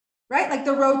 Right? Like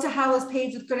the road to hell is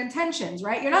paved with good intentions,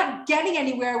 right? You're not getting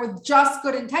anywhere with just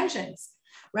good intentions,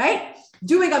 right?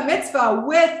 Doing a mitzvah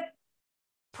with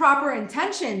proper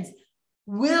intentions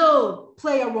will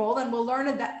play a role, and we'll learn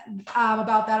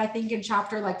about that, I think, in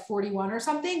chapter like 41 or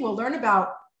something. We'll learn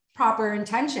about proper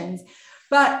intentions,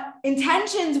 but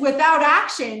intentions without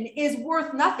action is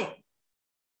worth nothing.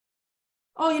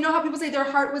 Oh, you know how people say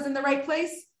their heart was in the right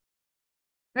place,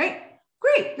 right?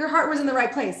 Great, your heart was in the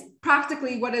right place.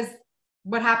 Practically,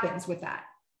 what happens with that?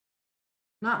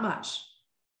 Not much,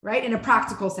 right? In a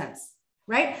practical sense,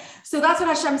 right? So that's what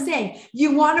Hashem's saying.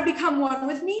 You want to become one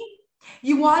with me?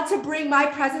 You want to bring my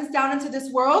presence down into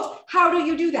this world? How do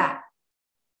you do that?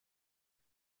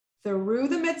 Through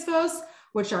the mitzvahs,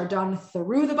 which are done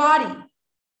through the body.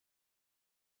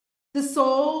 The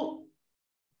soul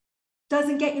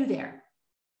doesn't get you there.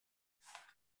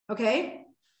 Okay?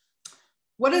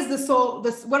 What is the soul?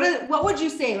 What would you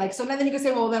say? Like, so then you could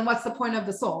say, well, then what's the point of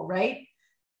the soul, right?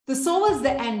 The soul is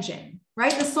the engine,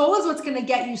 right? The soul is what's going to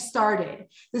get you started.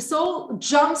 The soul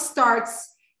jump starts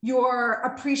your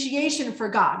appreciation for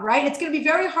God, right? It's going to be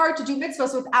very hard to do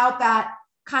mitzvahs without that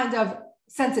kind of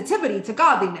sensitivity to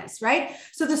godliness, right?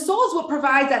 So the soul is what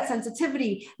provides that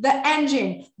sensitivity, the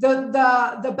engine,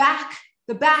 the back,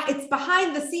 it's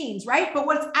behind the scenes, right? But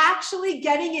what's actually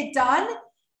getting it done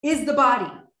is the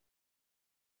body.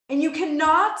 And you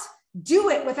cannot do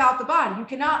it without the body. You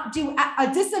cannot do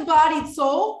a disembodied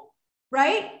soul,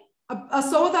 right? A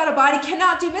soul without a body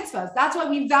cannot do mitzvahs. That's why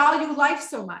we value life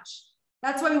so much.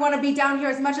 That's why we want to be down here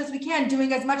as much as we can,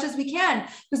 doing as much as we can,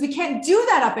 because we can't do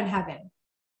that up in heaven.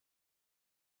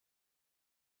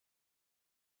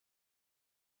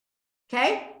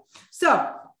 Okay?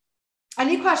 So,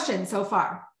 any questions so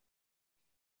far?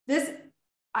 This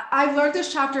I've learned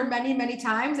this chapter many, many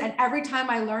times, and every time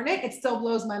I learn it, it still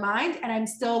blows my mind, and I'm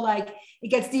still like, it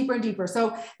gets deeper and deeper.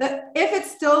 So if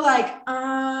it's still like,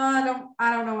 I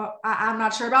don't know, I'm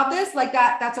not sure about this, like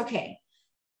that's okay.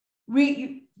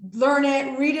 Learn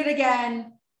it, read it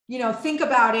again, think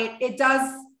about it. It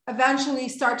does eventually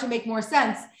start to make more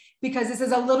sense, because this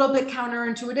is a little bit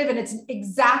counterintuitive, and it's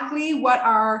exactly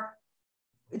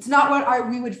it's not what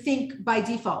we would think by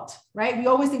default, right? We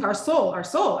always think our soul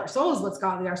is what's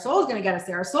godly. Our soul is going to get us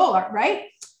there. Our soul, right?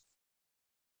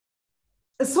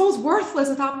 The soul's worthless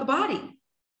without the body.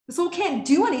 The soul can't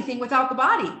do anything without the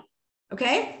body.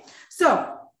 Okay.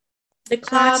 So the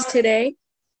class today,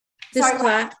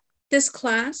 this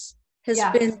class has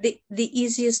been the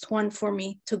easiest one for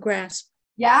me to grasp.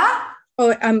 Yeah.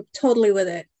 Oh, I'm totally with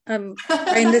it.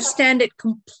 I understand it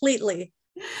completely.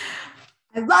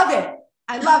 I love it.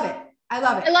 I love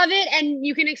it. And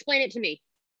you can explain it to me.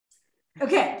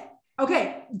 Okay.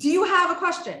 Do you have a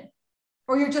question?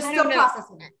 Or you're just still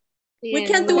processing it? We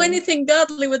can't do anything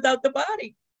godly without the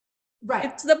body. Right.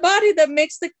 It's the body that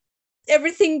makes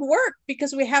everything work,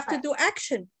 because we have to do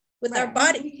action with our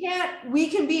body. We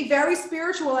can be very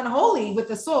spiritual and holy with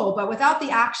the soul, but without the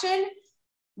action,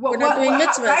 we're not doing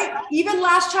mitzvahs. Right? Even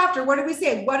last chapter, what did we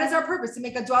say? What is our purpose? To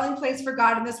make a dwelling place for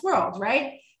God in this world,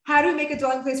 right? How do we make a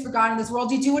dwelling place for God in this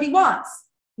world? You do what he wants.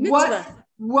 Mitzvah.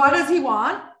 What does he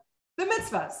want? The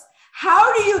mitzvahs.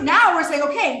 How do you, now we're saying,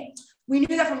 okay, we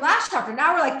knew that from last chapter.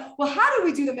 Now we're like, well, how do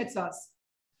we do the mitzvahs?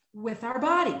 With our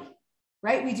body,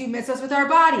 right? We do mitzvahs with our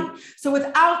body. So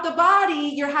without the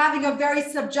body, you're having a very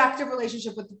subjective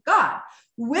relationship with God.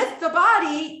 With the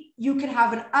body, you can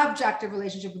have an objective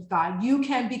relationship with God. You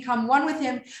can become one with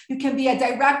him. You can be a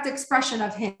direct expression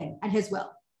of him and his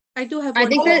will. I do have one.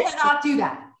 I cannot do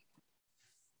that.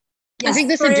 Yes. I think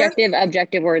the subjective,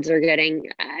 objective words are getting.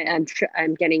 I'm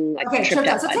getting like tripped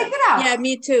up. So take it out. Yeah,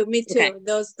 me too. Okay.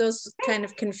 Those kind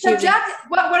of confusing.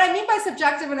 What I mean by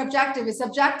subjective and objective is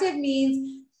subjective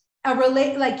means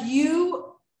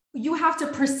you have to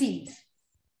perceive.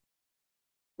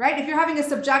 Right? If you're having a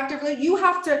subjective,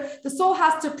 the soul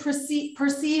has to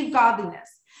perceive godliness.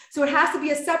 So it has to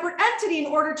be a separate entity in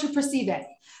order to perceive it,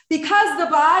 because the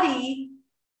body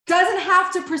doesn't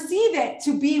have to perceive it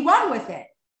to be one with it.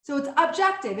 So it's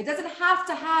objective. It doesn't have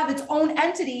to have its own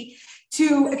entity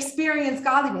to experience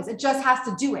godliness. It just has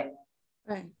to do it.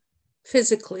 Right.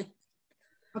 Physically.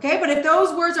 Okay. But if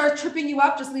those words are tripping you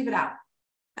up, just leave it out.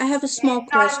 I have a small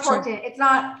question. It's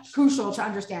not crucial to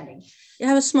understanding. I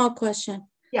have a small question.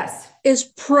 Yes. Is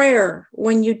prayer,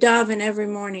 when you daven every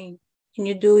morning and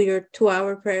you do your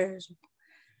 2-hour prayers,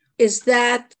 is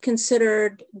that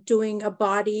considered doing a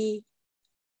body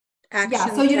action? Yeah.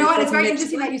 So you know what? It's very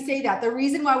interesting that you say that. The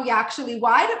reason why do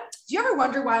you ever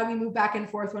wonder why we move back and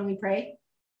forth when we pray?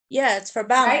 Yeah, it's for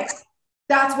balance. Right?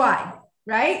 That's why,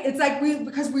 right? It's like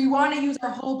because we want to use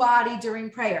our whole body during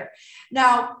prayer.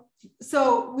 Now,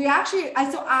 so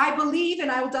I believe,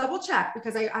 and I will double check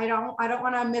because I don't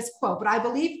want to misquote, but I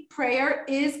believe prayer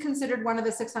is considered one of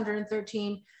the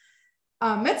 613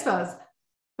 mitzvahs,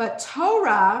 but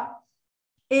Torah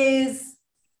is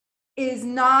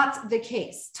not the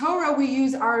case. Torah, we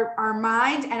use our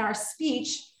mind and our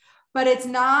speech, but it's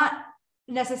not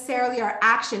necessarily our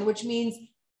action, which means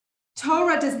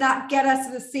Torah does not get us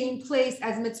to the same place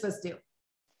as mitzvahs do.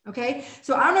 Okay.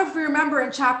 So I don't know if you remember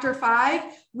in chapter 5,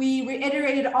 we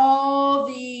reiterated all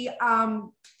the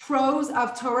pros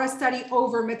of Torah study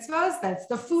over mitzvahs. That's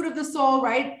the food of the soul,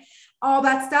 right? All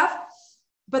that stuff.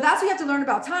 But that's what you have to learn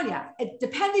about Tanya.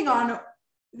 Depending on,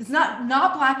 it's not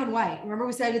black and white. Remember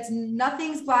we said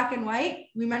nothing's black and white.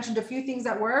 We mentioned a few things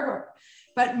that were,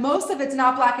 but most of it's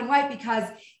not black and white, because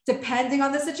depending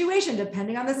on the situation,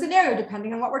 depending on the scenario,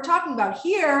 depending on what we're talking about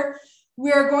here,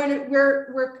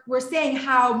 we're saying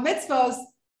how mitzvahs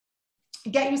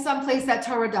get you someplace that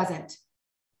Torah doesn't.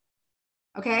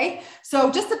 Okay. So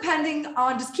just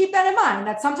keep that in mind,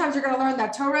 that sometimes you're going to learn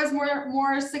that Torah is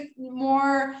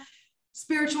more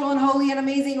spiritual and holy and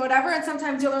amazing, whatever. And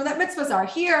sometimes you'll learn that mitzvahs are.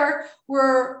 Here,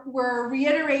 we're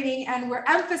reiterating and we're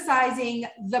emphasizing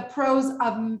the pros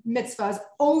of mitzvahs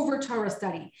over Torah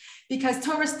study, because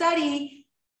Torah study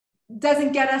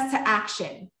doesn't get us to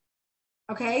action.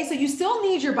 Okay, so you still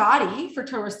need your body for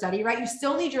Torah study, right? You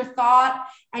still need your thought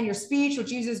and your speech, which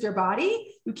uses your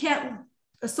body. You can't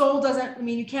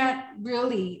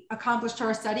really accomplish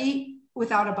Torah study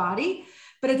without a body,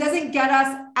 but it doesn't get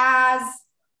us as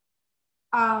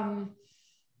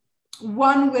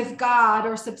one with God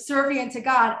or subservient to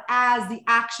God as the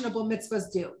actionable mitzvahs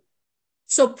do.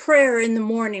 So prayer in the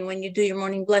morning, when you do your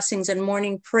morning blessings and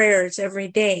morning prayers every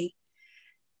day,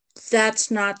 that's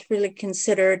not really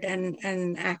considered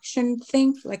an action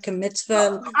thing, like a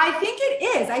mitzvah? I think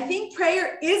it is. I think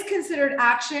prayer is considered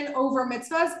action over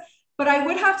mitzvahs, but I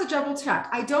would have to double check.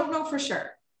 I don't know for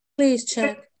sure. Please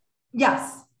check.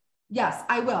 Yes. Yes,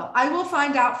 I will. I will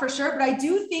find out for sure, but I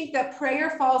do think that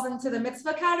prayer falls into the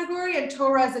mitzvah category and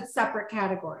Torah is its separate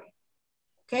category.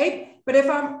 Okay. But if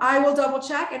I will double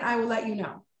check and I will let you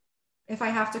know. If I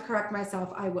have to correct myself,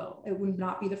 I will. It would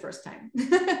not be the first time.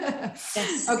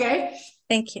 Yes. Okay.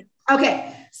 Thank you.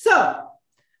 Okay. So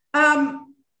the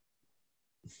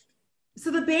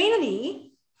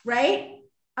Beinoni, right,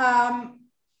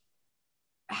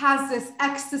 has this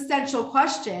existential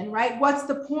question, right? What's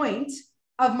the point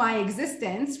of my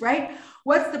existence, right?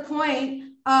 What's the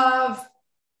point of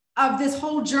this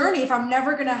whole journey if I'm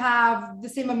never going to have the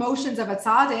same emotions of a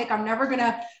tzaddik? I'm never going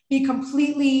to be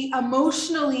completely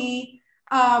emotionally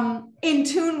in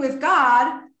tune with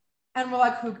God. And we're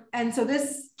like, and so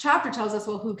this chapter tells us,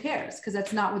 well, who cares? Because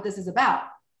that's not what this is about.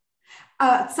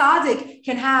 Tzaddik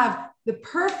can have the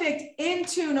perfect in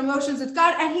tune emotions with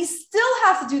God, and he still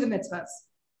has to do the mitzvahs.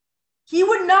 He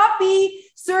would not be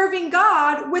serving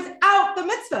God without the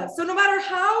mitzvahs. So no matter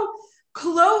how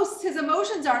close his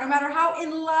emotions are, no matter how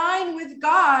in line with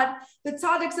God the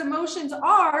tzaddik's emotions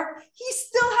are, he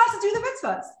still has to do the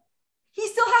mitzvahs. He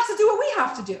still has to do what we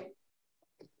have to do.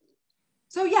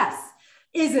 So yes,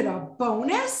 is it a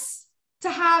bonus to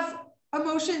have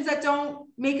emotions that don't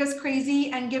make us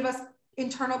crazy and give us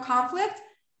internal conflict?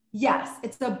 Yes,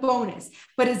 it's a bonus.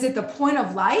 But is it the point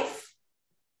of life?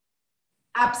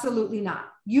 Absolutely not.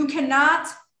 You cannot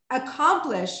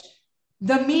accomplish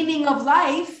the meaning of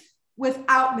life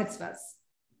without mitzvahs.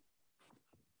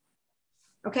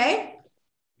 Okay?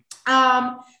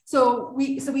 So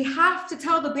we have to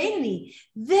tell the Beinoni,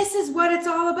 this is what it's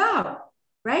all about,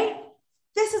 right?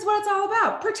 This is what it's all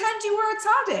about. Pretend you were a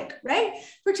tzaddik, right?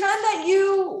 Pretend that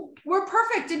you were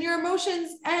perfect in your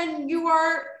emotions and you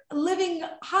are living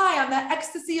high on the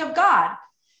ecstasy of God.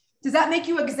 Does that make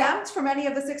you exempt from any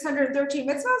of the 613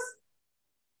 mitzvahs?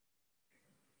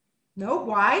 No,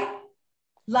 why?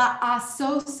 La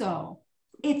asoso.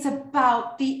 It's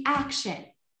about the action.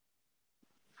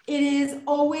 It is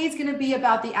always going to be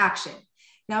about the action.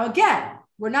 Now, again,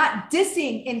 we're not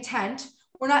dissing intent.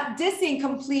 We're not dissing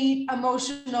complete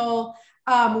emotional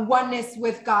oneness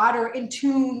with God or in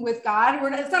tune with God.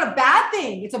 It's not a bad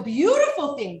thing. It's a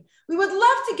beautiful thing. We would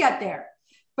love to get there,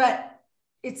 but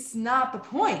it's not the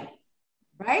point,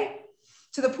 right?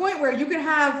 To the point where you can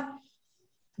have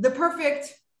the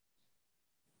perfect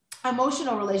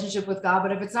emotional relationship with God,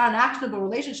 but if it's not an actionable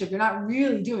relationship, you're not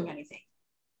really doing anything.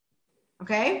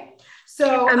 Okay.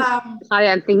 So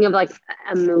I'm thinking of like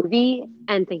a movie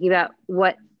and thinking about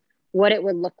what it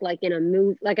would look like in a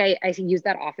movie. Like I use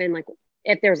that often. Like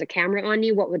if there's a camera on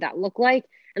you, what would that look like?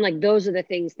 And like, those are the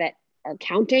things that are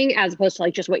counting as opposed to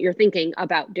like just what you're thinking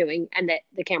about doing and that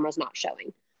the camera's not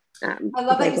showing. I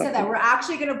love that you said that. We're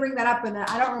actually going to bring that up in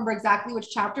I don't remember exactly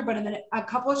which chapter, but in a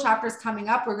couple of chapters coming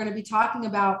up, we're going to be talking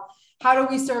about how do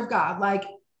we serve God? Like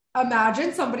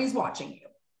imagine somebody's watching you,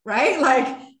 right?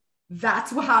 Like that's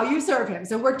how you serve him.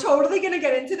 So we're totally going to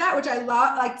get into that, which I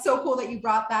love. Like so cool that you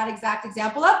brought that exact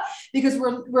example up because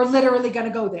we're literally going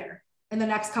to go there in the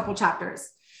next couple chapters.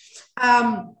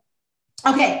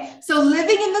 Okay. So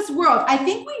living in this world, I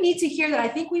think we need to hear that. I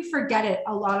think we forget it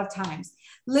a lot of times.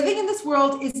 Living in this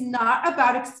world is not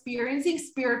about experiencing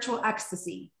spiritual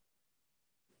ecstasy.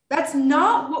 That's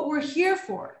not what we're here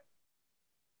for.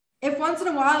 If once in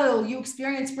a while you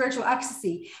experience spiritual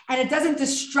ecstasy and it doesn't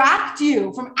distract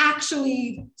you from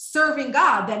actually serving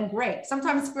God, then great.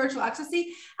 Sometimes spiritual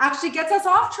ecstasy actually gets us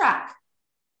off track,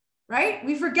 right?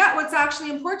 We forget what's actually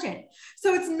important.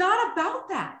 So it's not about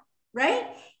that, right?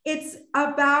 It's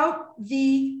about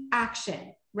the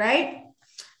action, right?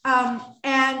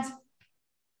 And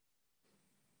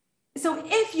so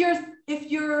if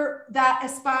you're that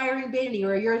aspiring Beinoni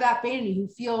or you're that Beinoni who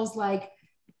feels like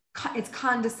it's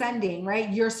condescending, right?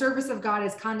 Your service of God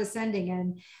is condescending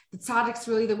and the tzaddik's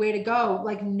really the way to go.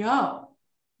 Like, no,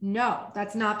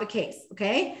 that's not the case.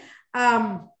 Okay.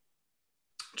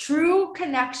 True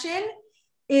connection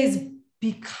is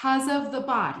because of the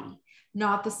body,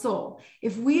 not the soul.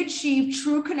 If we achieve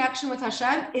true connection with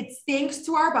Hashem, it's thanks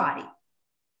to our body.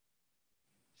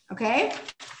 Okay.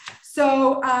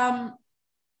 So, oh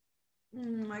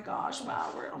my gosh, wow,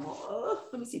 we're almost,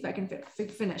 let me see if I can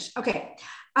finish. Okay.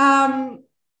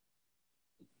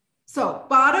 So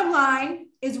bottom line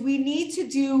is we need to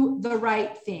do the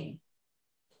right thing.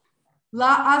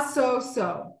 La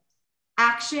aso.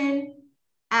 Action,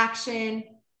 action,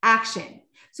 action.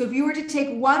 So if you were to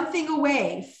take one thing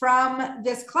away from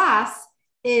this class,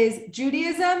 is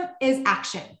Judaism is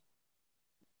action.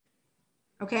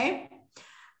 Okay.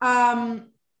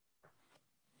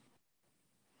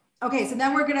 Okay, so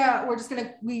then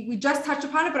we just touched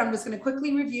upon it, but I'm just gonna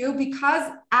quickly review,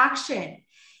 because action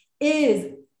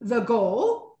is the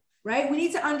goal, right? We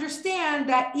need to understand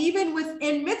that even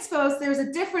within mitzvahs, there's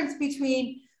a difference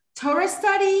between Torah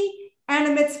study and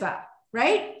a mitzvah,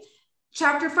 right?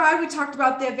 Chapter 5, we talked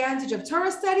about the advantage of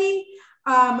Torah study,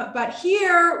 but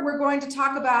here we're going to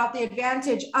talk about the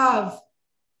advantage of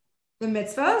the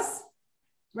mitzvahs,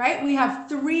 right? We have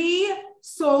 3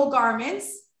 soul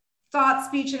garments: thought,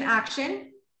 speech, and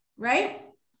action, right?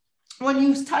 When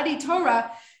you study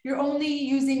Torah, you're only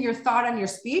using your thought and your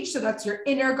speech. So that's your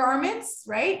inner garments,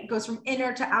 right? It goes from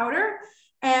inner to outer.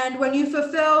 And when you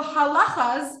fulfill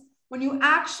halachas, when you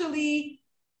actually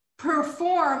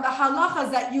perform the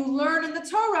halachas that you learn in the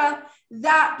Torah,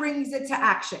 that brings it to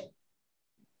action.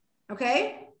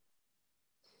 Okay?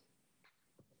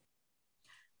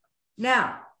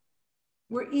 Now,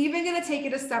 we're even going to take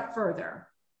it a step further.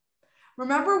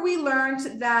 Remember, we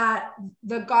learned that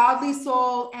the godly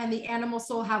soul and the animal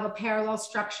soul have a parallel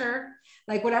structure.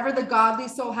 Like whatever the godly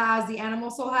soul has, the animal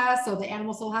soul has. So the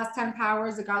animal soul has 10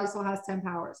 powers, the godly soul has 10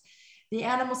 powers. The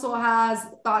animal soul has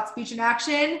thought, speech, and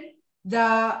action.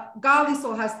 The godly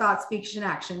soul has thought, speech, and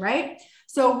action, right?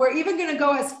 So we're even going to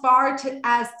go as far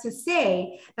as to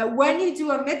say that when you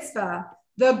do a mitzvah,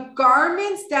 the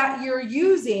garments that you're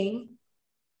using,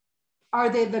 are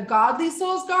they the godly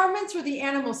soul's garments or the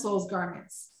animal soul's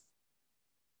garments?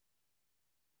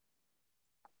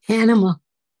 Animal.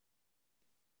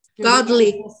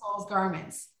 Godly. Animal soul's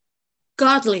garments.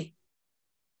 Godly.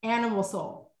 Animal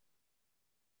soul.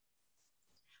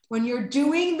 When you're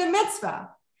doing the mitzvah,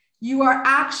 you are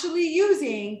actually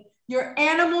using your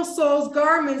animal soul's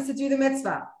garments to do the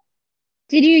mitzvah.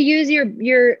 Did you use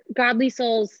your godly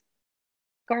soul's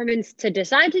garments to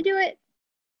decide to do it?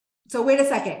 So wait a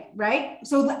second, right?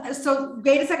 So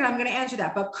wait a second, I'm going to answer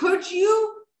that. But could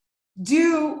you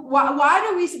do, why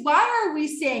are we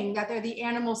saying that they're the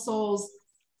animal soul's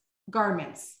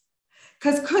garments?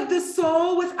 Because could the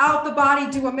soul without the body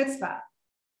do a mitzvah?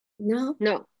 No.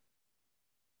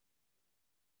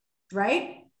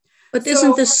 Right? But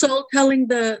isn't the soul telling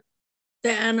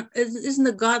isn't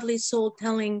the godly soul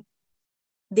telling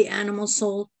the animal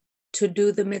soul to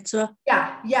do the mitzvah?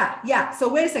 Yeah. So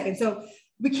wait a second. So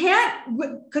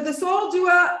could the soul do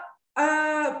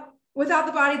without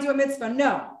the body do a mitzvah?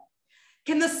 No.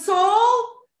 Can the soul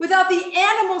without the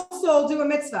animal soul do a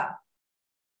mitzvah?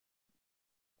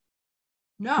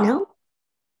 No,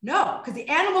 because the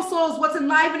animal soul is what's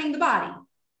enlivening the body,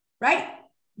 right?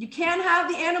 You can't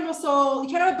have the animal soul, you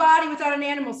can't have a body without an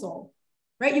animal soul,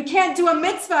 right? You can't do a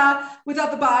mitzvah without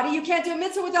the body, you can't do a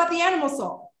mitzvah without the animal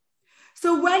soul.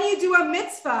 So when you do a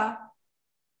mitzvah,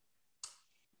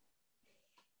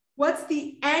 what's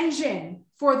the engine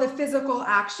for the physical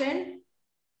action?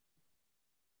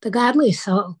 The godly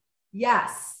soul.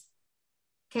 Yes.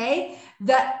 Okay.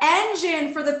 The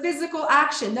engine for the physical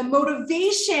action, the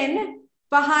motivation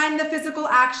behind the physical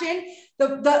action,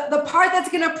 the part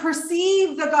that's going to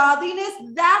perceive the godliness,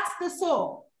 that's the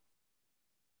soul.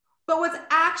 But what's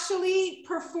actually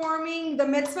performing the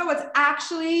mitzvah, what's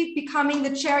actually becoming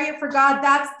the chariot for God,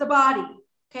 that's the body.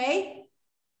 Okay.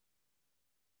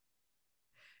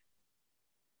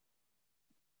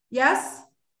 Yes?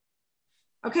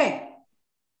 Okay.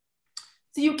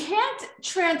 So you can't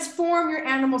transform your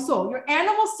animal soul. Your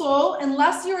animal soul,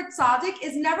 unless you're a tzaddik,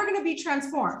 is never going to be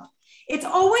transformed. It's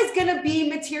always going to be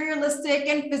materialistic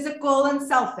and physical and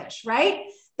selfish, right?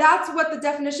 That's what the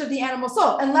definition of the animal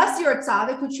soul. Unless you're a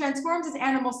tzaddik who transforms his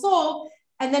animal soul,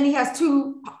 and then he has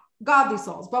 2 godly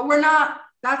souls. But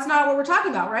that's not what we're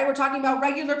talking about, right? We're talking about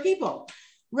regular people.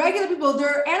 Regular people,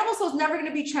 their animal soul is never going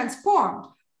to be transformed.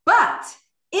 But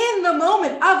in the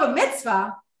moment of a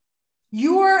mitzvah,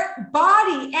 your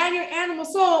body and your animal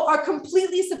soul are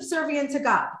completely subservient to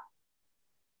God.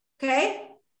 Okay?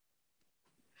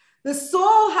 The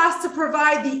soul has to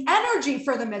provide the energy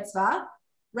for the mitzvah,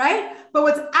 right? But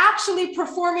what's actually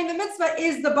performing the mitzvah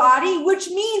is the body, which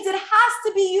means it has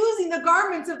to be using the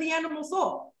garments of the animal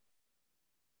soul.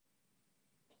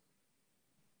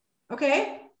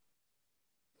 Okay?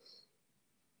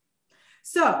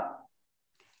 So,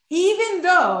 even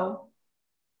though,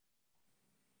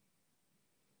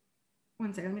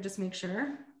 one second, let me just make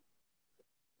sure.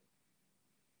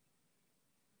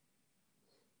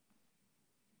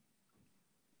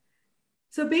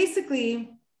 So basically,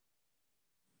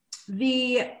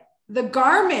 the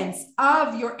garments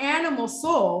of your animal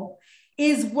soul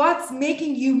is what's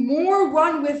making you more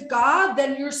one with God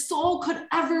than your soul could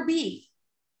ever be.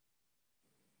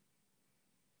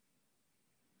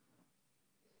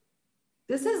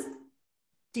 This is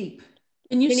deep.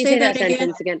 Can you say that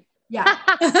sentence again? Yeah.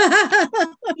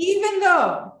 Even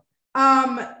though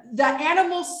the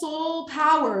animal soul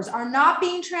powers are not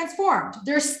being transformed,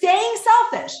 they're staying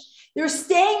selfish, they're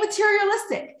staying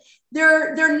materialistic,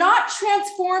 they're not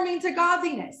transforming to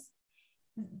godliness,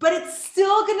 but it's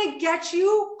still going to get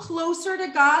you closer to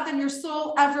God than your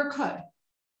soul ever could.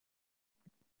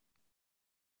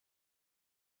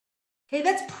 Okay,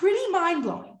 that's pretty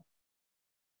mind-blowing,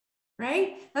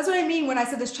 right? That's what I mean when I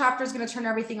said this chapter is going to turn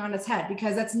everything on its head,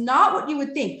 because that's not what you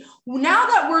would think. Now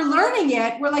that we're learning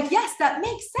it, we're like, yes, that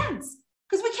makes sense,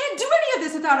 because we can't do any of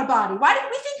this without a body. Why didn't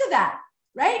we think of that,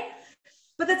 right?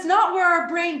 But that's not where our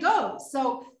brain goes.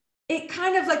 So it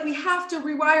kind of like we have to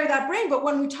rewire that brain. But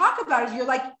when we talk about it, you're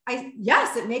like,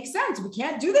 yes, it makes sense. We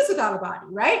can't do this without a body,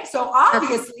 right? So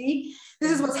obviously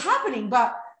this is what's happening,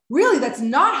 but really that's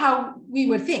not how we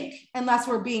would think unless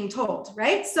we're being told,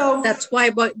 right? So that's why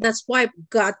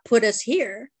God put us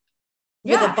here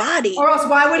with a body. Or else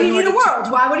why would he need a world?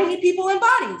 Why would he need people in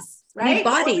bodies, right? Need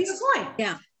bodies. That would be the point.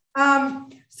 Yeah.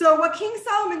 So what King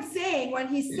Solomon's saying when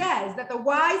he says that the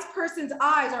wise person's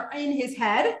eyes are in his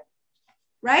head,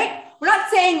 right? We're not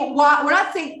saying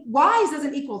wise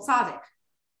doesn't equal tzaddik,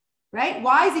 right?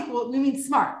 Wise we mean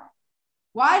smart.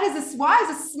 Why is a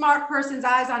smart person's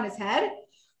eyes on his head?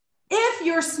 If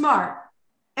you're smart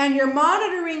and you're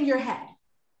monitoring your head,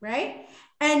 right?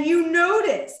 And you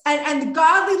notice, and the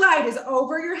godly light is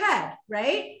over your head,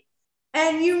 right?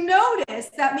 And you notice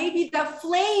that maybe the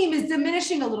flame is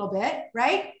diminishing a little bit,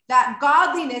 right? That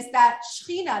godliness, that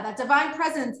Shekhinah, that divine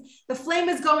presence, the flame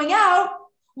is going out.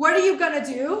 What are you going to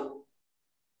do?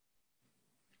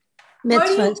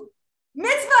 Mitzvahs.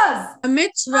 Mitzvahs. A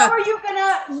mitzvah. How are you going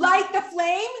to light the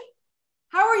flame?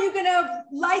 How are you going to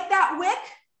light that wick?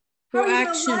 How are you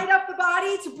going to light up the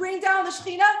body to bring down the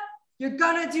Shekhinah? You're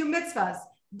going to do mitzvahs.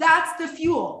 That's the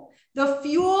fuel. The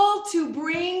fuel to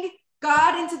bring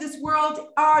God into this world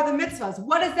are the mitzvahs.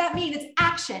 What does that mean? It's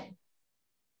action.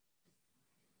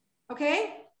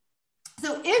 Okay?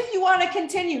 So if you want to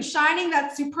continue shining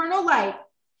that supernal light,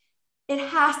 it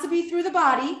has to be through the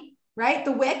body, right?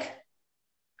 The wick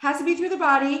has to be through the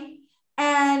body,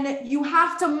 and you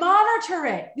have to monitor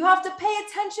it. You have to pay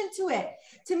attention to it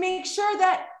to make sure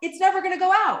that it's never going to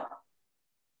go out,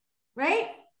 right?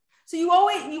 So you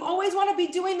always want to be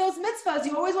doing those mitzvahs.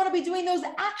 You always want to be doing those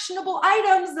actionable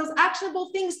items, those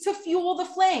actionable things to fuel the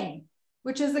flame,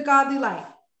 which is the godly light.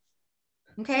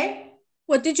 Okay?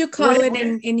 What did you call it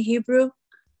in Hebrew?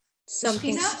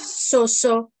 Something so.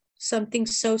 Something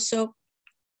so.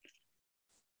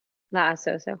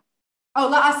 La'asoso. Oh,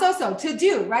 la'asoso, to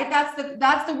do, right?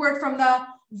 That's the word from the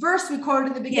verse we quoted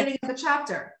in the beginning of the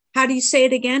chapter. How do you say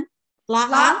it again?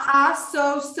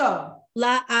 La'asoso.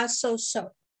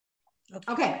 La'asoso.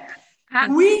 Okay.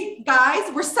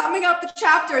 We're summing up the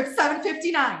chapter. It's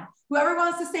 7:59. Whoever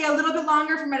wants to stay a little bit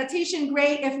longer for meditation,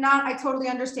 great. If not, I totally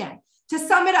understand. To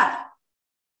sum it up,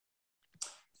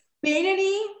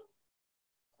 Beinoni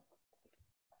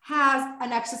has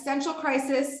an existential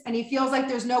crisis and he feels like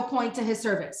there's no point to his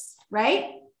service,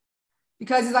 right?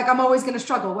 Because he's like, I'm always going to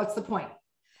struggle. What's the point?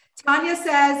 Tanya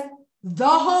says the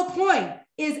whole point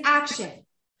is action,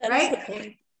 right? That's the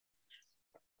point.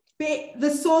 The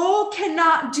soul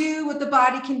cannot do what the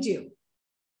body can do.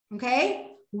 Okay?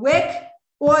 Wick,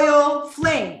 oil,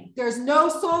 flame. There's no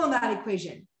soul in that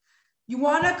equation. You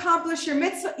want to accomplish your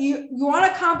mitzvah, you want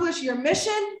to accomplish your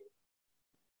mission.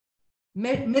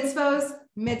 Mitzvahs.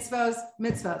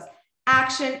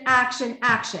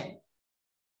 Action.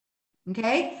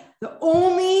 Okay? The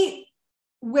only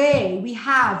way we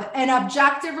have an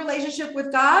objective relationship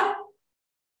with God,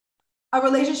 a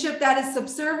relationship that is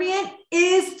subservient,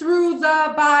 is through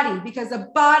the body, because the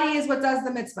body is what does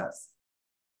the mitzvahs.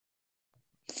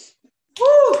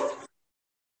 Woo!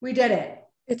 We did it.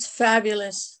 It's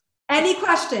fabulous. Any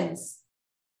questions?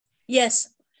 Yes.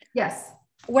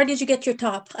 Where did you get your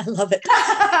top? I love it.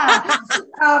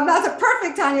 That's a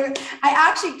perfect time. I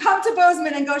actually come to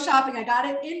Bozeman and go shopping. I got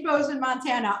it in Bozeman,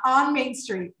 Montana on Main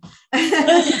Street. You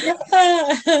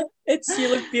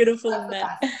look beautiful in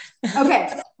that.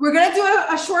 Okay, we're going to do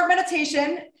a short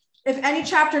meditation. If any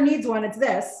chapter needs one, it's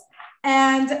this.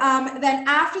 And then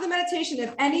after the meditation,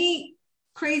 if any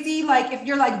crazy, like if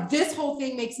you're like, this whole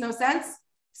thing makes no sense,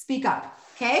 speak up.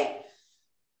 Okay.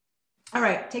 All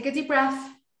right. Take a deep breath.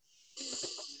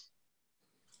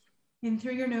 In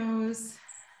through your nose,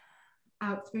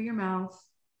 out through your mouth.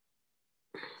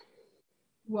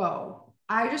 Whoa.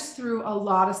 I just threw a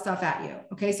lot of stuff at you.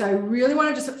 Okay. So I really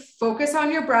want to just focus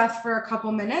on your breath for a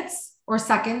couple minutes or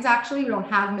seconds. Actually, we don't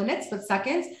have minutes, but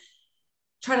seconds.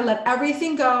 Try to let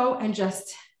everything go and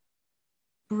just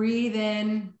Breathe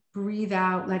in, breathe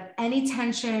out. Let any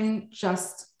tension,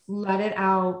 just let it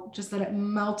out. Just let it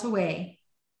melt away.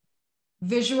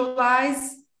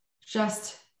 Visualize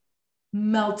just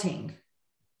melting.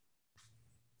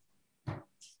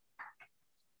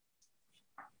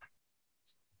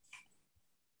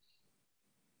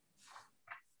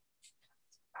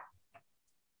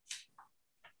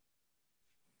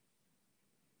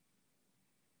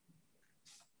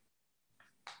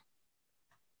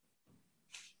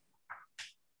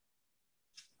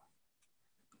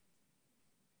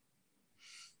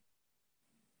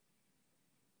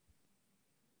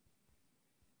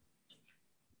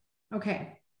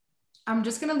 Okay, I'm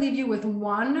just going to leave you with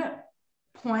one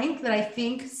point that I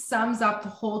think sums up the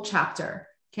whole chapter.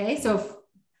 Okay, so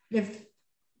if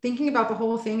thinking about the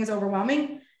whole thing is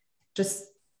overwhelming, just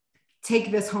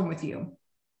take this home with you.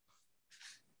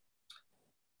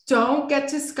 Don't get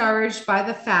discouraged by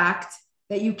the fact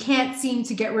that you can't seem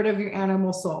to get rid of your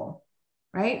animal soul,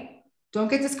 right? Don't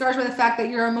get discouraged by the fact that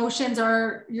your emotions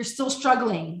you're still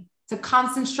struggling. It's a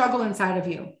constant struggle inside of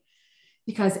you.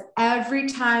 Because every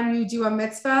time you do a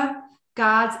mitzvah,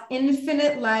 God's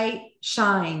infinite light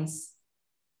shines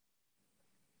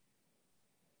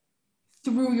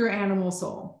through your animal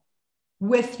soul,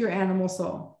 with your animal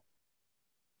soul.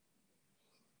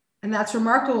 And that's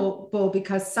remarkable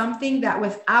because something that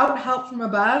without help from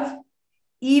above,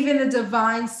 even the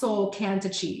divine soul can't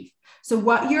achieve. So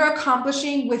what you're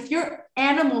accomplishing with your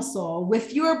animal soul,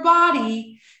 with your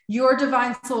body, your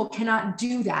divine soul cannot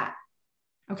do that.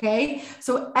 Okay,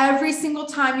 so every single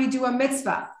time you do a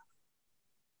mitzvah,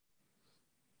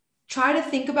 try to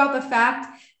think about the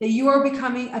fact that you are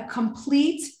becoming a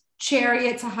complete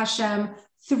chariot to Hashem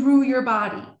through your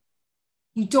body.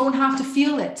 You don't have to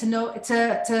feel it to know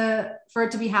for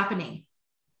it to be happening.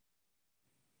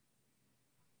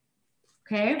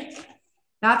 Okay,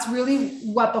 that's really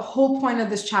what the whole point of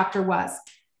this chapter was,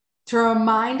 to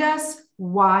remind us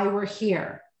why we're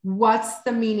here. What's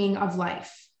the meaning of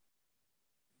life?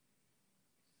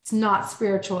 It's not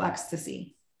spiritual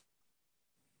ecstasy.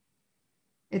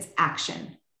 It's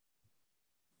action.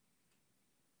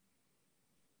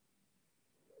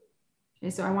 Okay,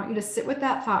 so I want you to sit with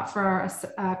that thought for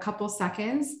a couple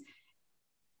seconds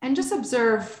and just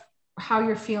observe how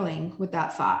you're feeling with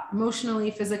that thought, emotionally,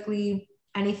 physically,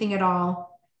 anything at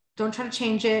all. Don't try to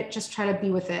change it. Just try to be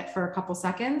with it for a couple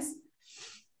seconds.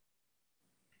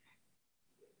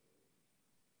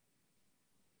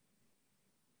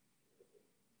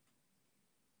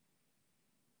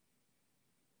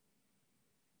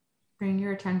 Bring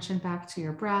your attention back to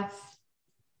your breath.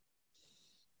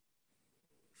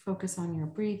 Focus on your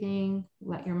breathing.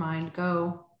 Let your mind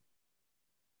go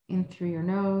in through your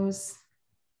nose,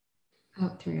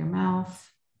 out through your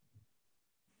mouth.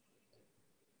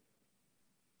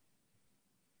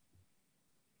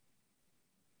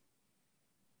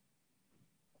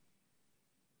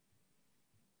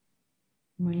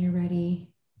 When you're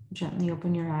ready, gently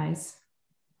open your eyes.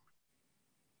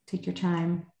 Take your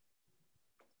time.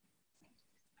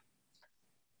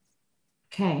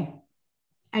 Okay.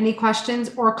 Any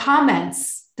questions or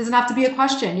comments? Doesn't have to be a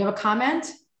question. You have a comment?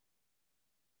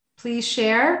 Please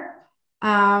share.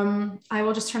 I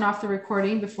will just turn off the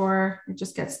recording before it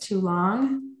just gets too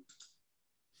long.